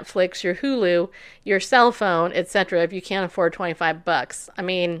 your Netflix, your Hulu, your cell phone, etc. if you can't afford $25. I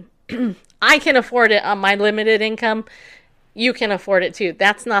mean, I can afford it on my limited income. You can afford it too.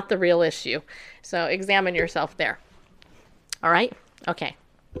 That's not the real issue. So examine yourself there. All right? Okay.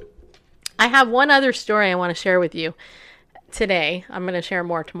 I have one other story I want to share with you today. I'm going to share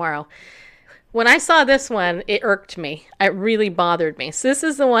more tomorrow. When I saw this one, it irked me. It really bothered me. So this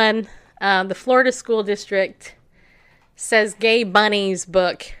is the one, the Florida School District says Gay Bunny's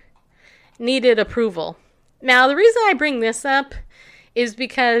book needed approval. Now, the reason I bring this up is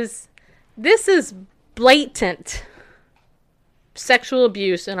because this is blatant sexual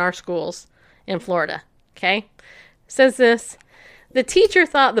abuse in our schools in Florida. Okay? It says this. The teacher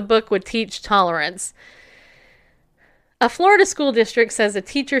thought the book would teach tolerance. A Florida school district says a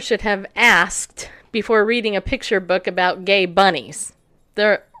teacher should have asked before reading a picture book about gay bunnies.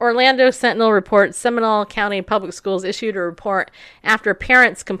 The Orlando Sentinel reports Seminole County Public Schools issued a report after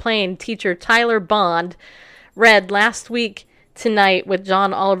parents complained teacher Tyler Bond read Last Week Tonight with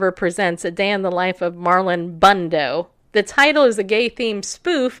John Oliver Presents A Day in the Life of Marlon Bundo. The title is a gay-themed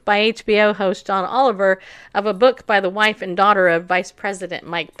spoof by HBO host John Oliver of a book by the wife and daughter of Vice President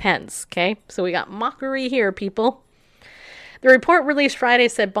Mike Pence. Okay, so we got mockery here, people. The report released Friday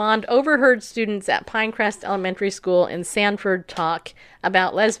said Bond overheard students at Pinecrest Elementary School in Sanford talk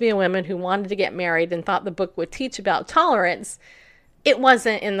about lesbian women who wanted to get married and thought the book would teach about tolerance. It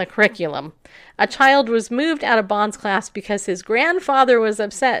wasn't in the curriculum. A child was moved out of Bond's class because his grandfather was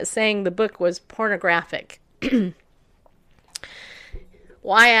upset, saying the book was pornographic.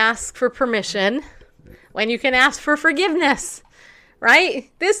 Why ask for permission when you can ask for forgiveness? Right?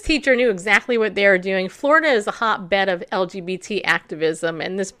 This teacher knew exactly what they were doing. Florida is a hotbed of LGBT activism,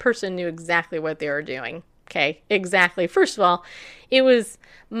 and this person knew exactly what they were doing. Okay, exactly. First of all, it was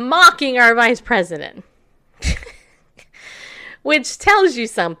mocking our vice president, which tells you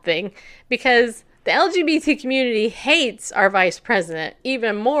something, because the LGBT community hates our vice president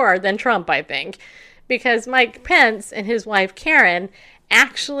even more than Trump, I think, because Mike Pence and his wife Karen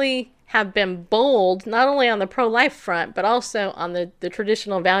actually have been bold, not only on the pro-life front, but also on the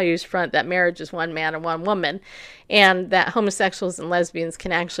traditional values front, that marriage is one man and one woman, and that homosexuals and lesbians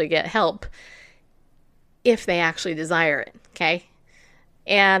can actually get help if they actually desire it, okay?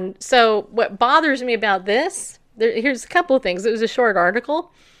 And so what bothers me about this, here's a couple of things. It was a short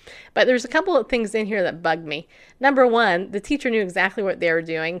article, but there's a couple of things in here that bugged me. Number one, the teacher knew exactly what they were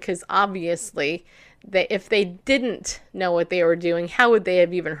doing, because obviously if they didn't know what they were doing, how would they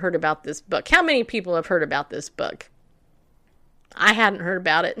have even heard about this book? How many people have heard about this book? I hadn't heard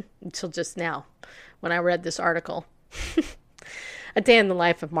about it until just now when I read this article. A Day in the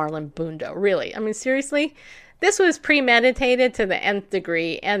Life of Marlon Bundo. Really. I mean, seriously? This was premeditated to the nth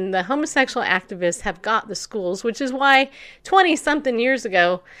degree, and the homosexual activists have got the schools, which is why 20-something years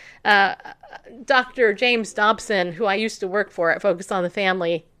ago, Dr. James Dobson, who I used to work for at Focus on the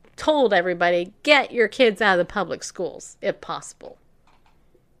Family, told everybody, get your kids out of the public schools, if possible.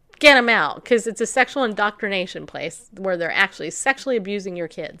 Get them out, because it's a sexual indoctrination place where they're actually sexually abusing your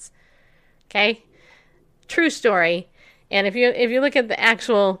kids. Okay? True story. And if you look at the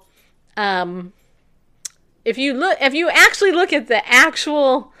actual, if you actually look at the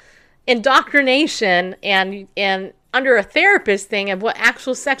actual indoctrination and under a therapist thing of what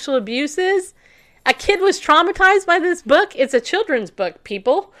actual sexual abuse is, a kid was traumatized by this book. It's a children's book,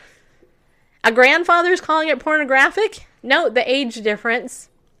 people. A grandfather's calling it pornographic. Note the age difference.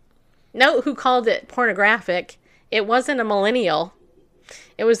 Note who called it pornographic. It wasn't a millennial.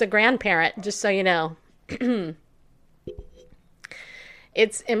 It was a grandparent, just so you know.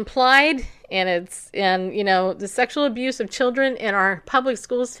 It's implied, and the sexual abuse of children in our public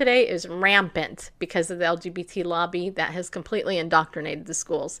schools today is rampant because of the LGBT lobby that has completely indoctrinated the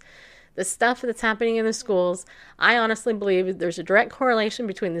schools. The stuff that's happening in the schools, I honestly believe there's a direct correlation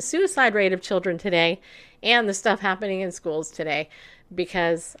between the suicide rate of children today and the stuff happening in schools today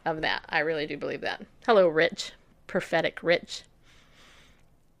because of that. I really do believe that. Hello, Rich. Prophetic Rich.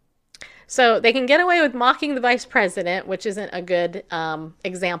 So they can get away with mocking the vice president, which isn't a good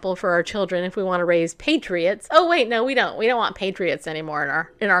example for our children if we want to raise patriots. Oh, wait, no, we don't. We don't want patriots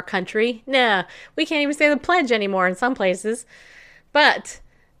anymore in our country. No, we can't even say the pledge anymore in some places. But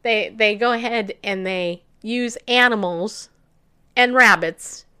they go ahead and they use animals and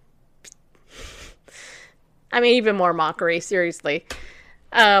rabbits. I mean, even more mockery, seriously.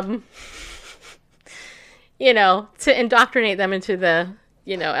 To indoctrinate them into the,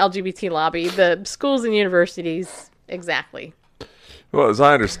 LGBT lobby, the schools and universities. Exactly. Well, as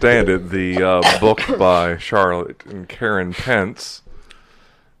I understand it, the book by Charlotte and Karen Pence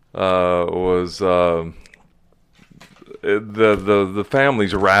was the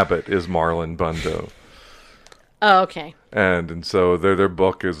family's rabbit is Marlon Bundo. Oh, okay. And so their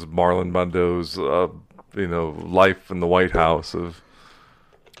book is Marlon Bundo's life in the White House of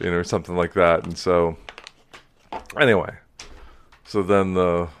something like that. And so anyway, so then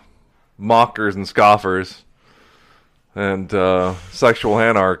the mockers and scoffers and sexual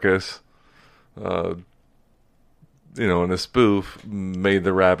anarchists in a spoof made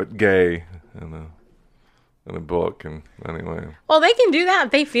the rabbit gay in a book. And anyway, well, they can do that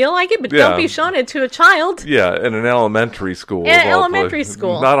if they feel like it, but don't be showing it to a child. Yeah, in an elementary school. In an elementary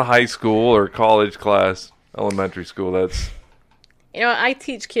school, not a high school or college class. Elementary school. That's I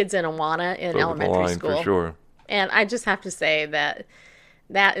teach kids in Awana in elementary school for sure, and I just have to say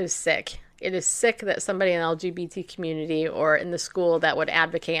that is sick. It is sick that somebody in the LGBT community or in the school that would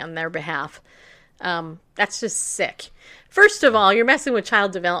advocate on their behalf. That's just sick. First of all, you're messing with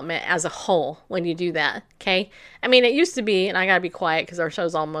child development as a whole when you do that, okay? I mean, it used to be, and I gotta be quiet because our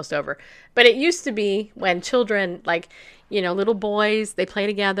show's almost over, but it used to be when children, little boys, they play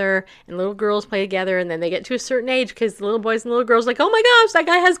together, and little girls play together, and then they get to a certain age because the little boys and little girls are like, oh my gosh, that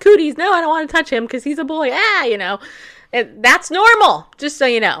guy has cooties. No, I don't want to touch him because he's a boy. That's normal, just so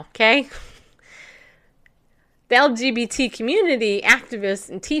you know, okay? the LGBT community, activists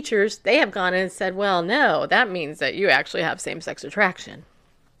and teachers, they have gone in and said, well, no, that means that you actually have same-sex attraction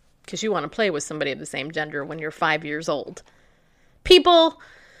because you want to play with somebody of the same gender when you're 5 years old. People,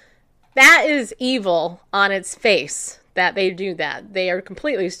 that is evil on its face that they do that. They are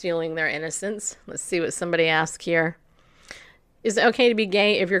completely stealing their innocence. Let's see what somebody asked here. Is it okay to be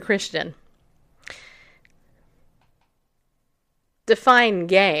gay if you're Christian? Define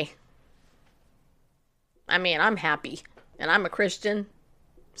gay. I mean, I'm happy, and I'm a Christian.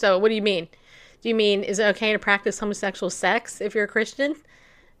 So what do you mean? Do you mean, is it okay to practice homosexual sex if you're a Christian?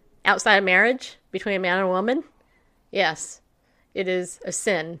 Outside of marriage? Between a man and a woman? Yes. It is a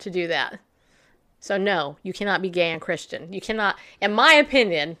sin to do that. So no, you cannot be gay and Christian. You cannot, in my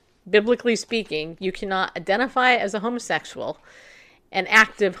opinion, biblically speaking, you cannot identify as a homosexual, an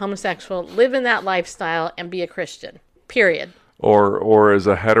active homosexual, live in that lifestyle, and be a Christian. Period. Or as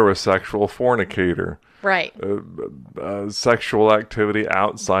a heterosexual fornicator. Right. Sexual activity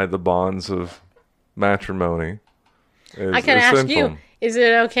outside the bonds of matrimony. I can ask you, is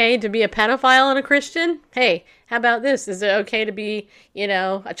it okay to be a pedophile and a Christian? Hey, how about this? Is it okay to be,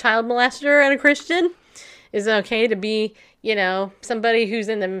 a child molester and a Christian? Is it okay to be, somebody who's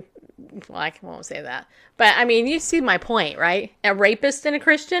in the... Well, I won't say that. But, I mean, you see my point, right? A rapist and a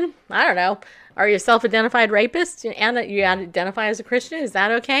Christian? I don't know. Are you a self-identified rapist and you identify as a Christian? Is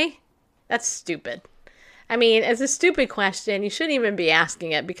that okay? That's stupid. I mean, it's a stupid question. You shouldn't even be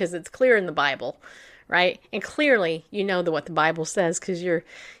asking it because it's clear in the Bible, right? And clearly, you know what the Bible says because you're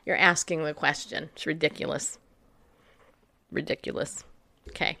asking the question. It's ridiculous. Ridiculous.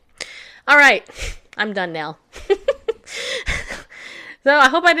 Okay. All right. I'm done now. So I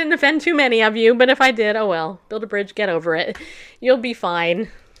hope I didn't offend too many of you, but if I did, oh well. Build a bridge, get over it. You'll be fine.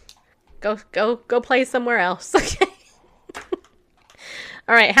 Go play somewhere else. Okay.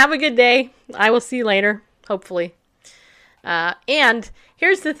 All right. Have a good day. I will see you later. Hopefully. And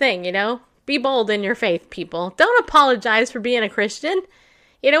here's the thing, be bold in your faith, people. Don't apologize for being a Christian.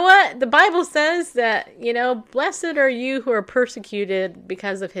 You know what? The Bible says that, blessed are you who are persecuted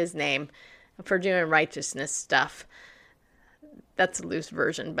because of his name for doing righteousness stuff. That's a loose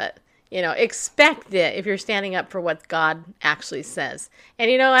version, but, expect it if you're standing up for what God actually says. And,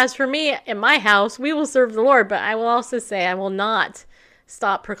 as for me, in my house, we will serve the Lord, but I will also say I will not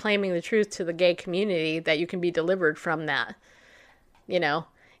stop proclaiming the truth to the gay community that you can be delivered from that,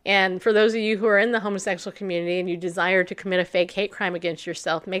 And for those of you who are in the homosexual community and you desire to commit a fake hate crime against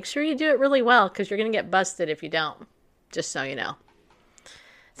yourself, make sure you do it really well because you're going to get busted if you don't, just so you know.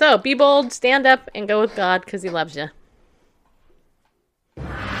 So be bold, stand up, and go with God because he loves you.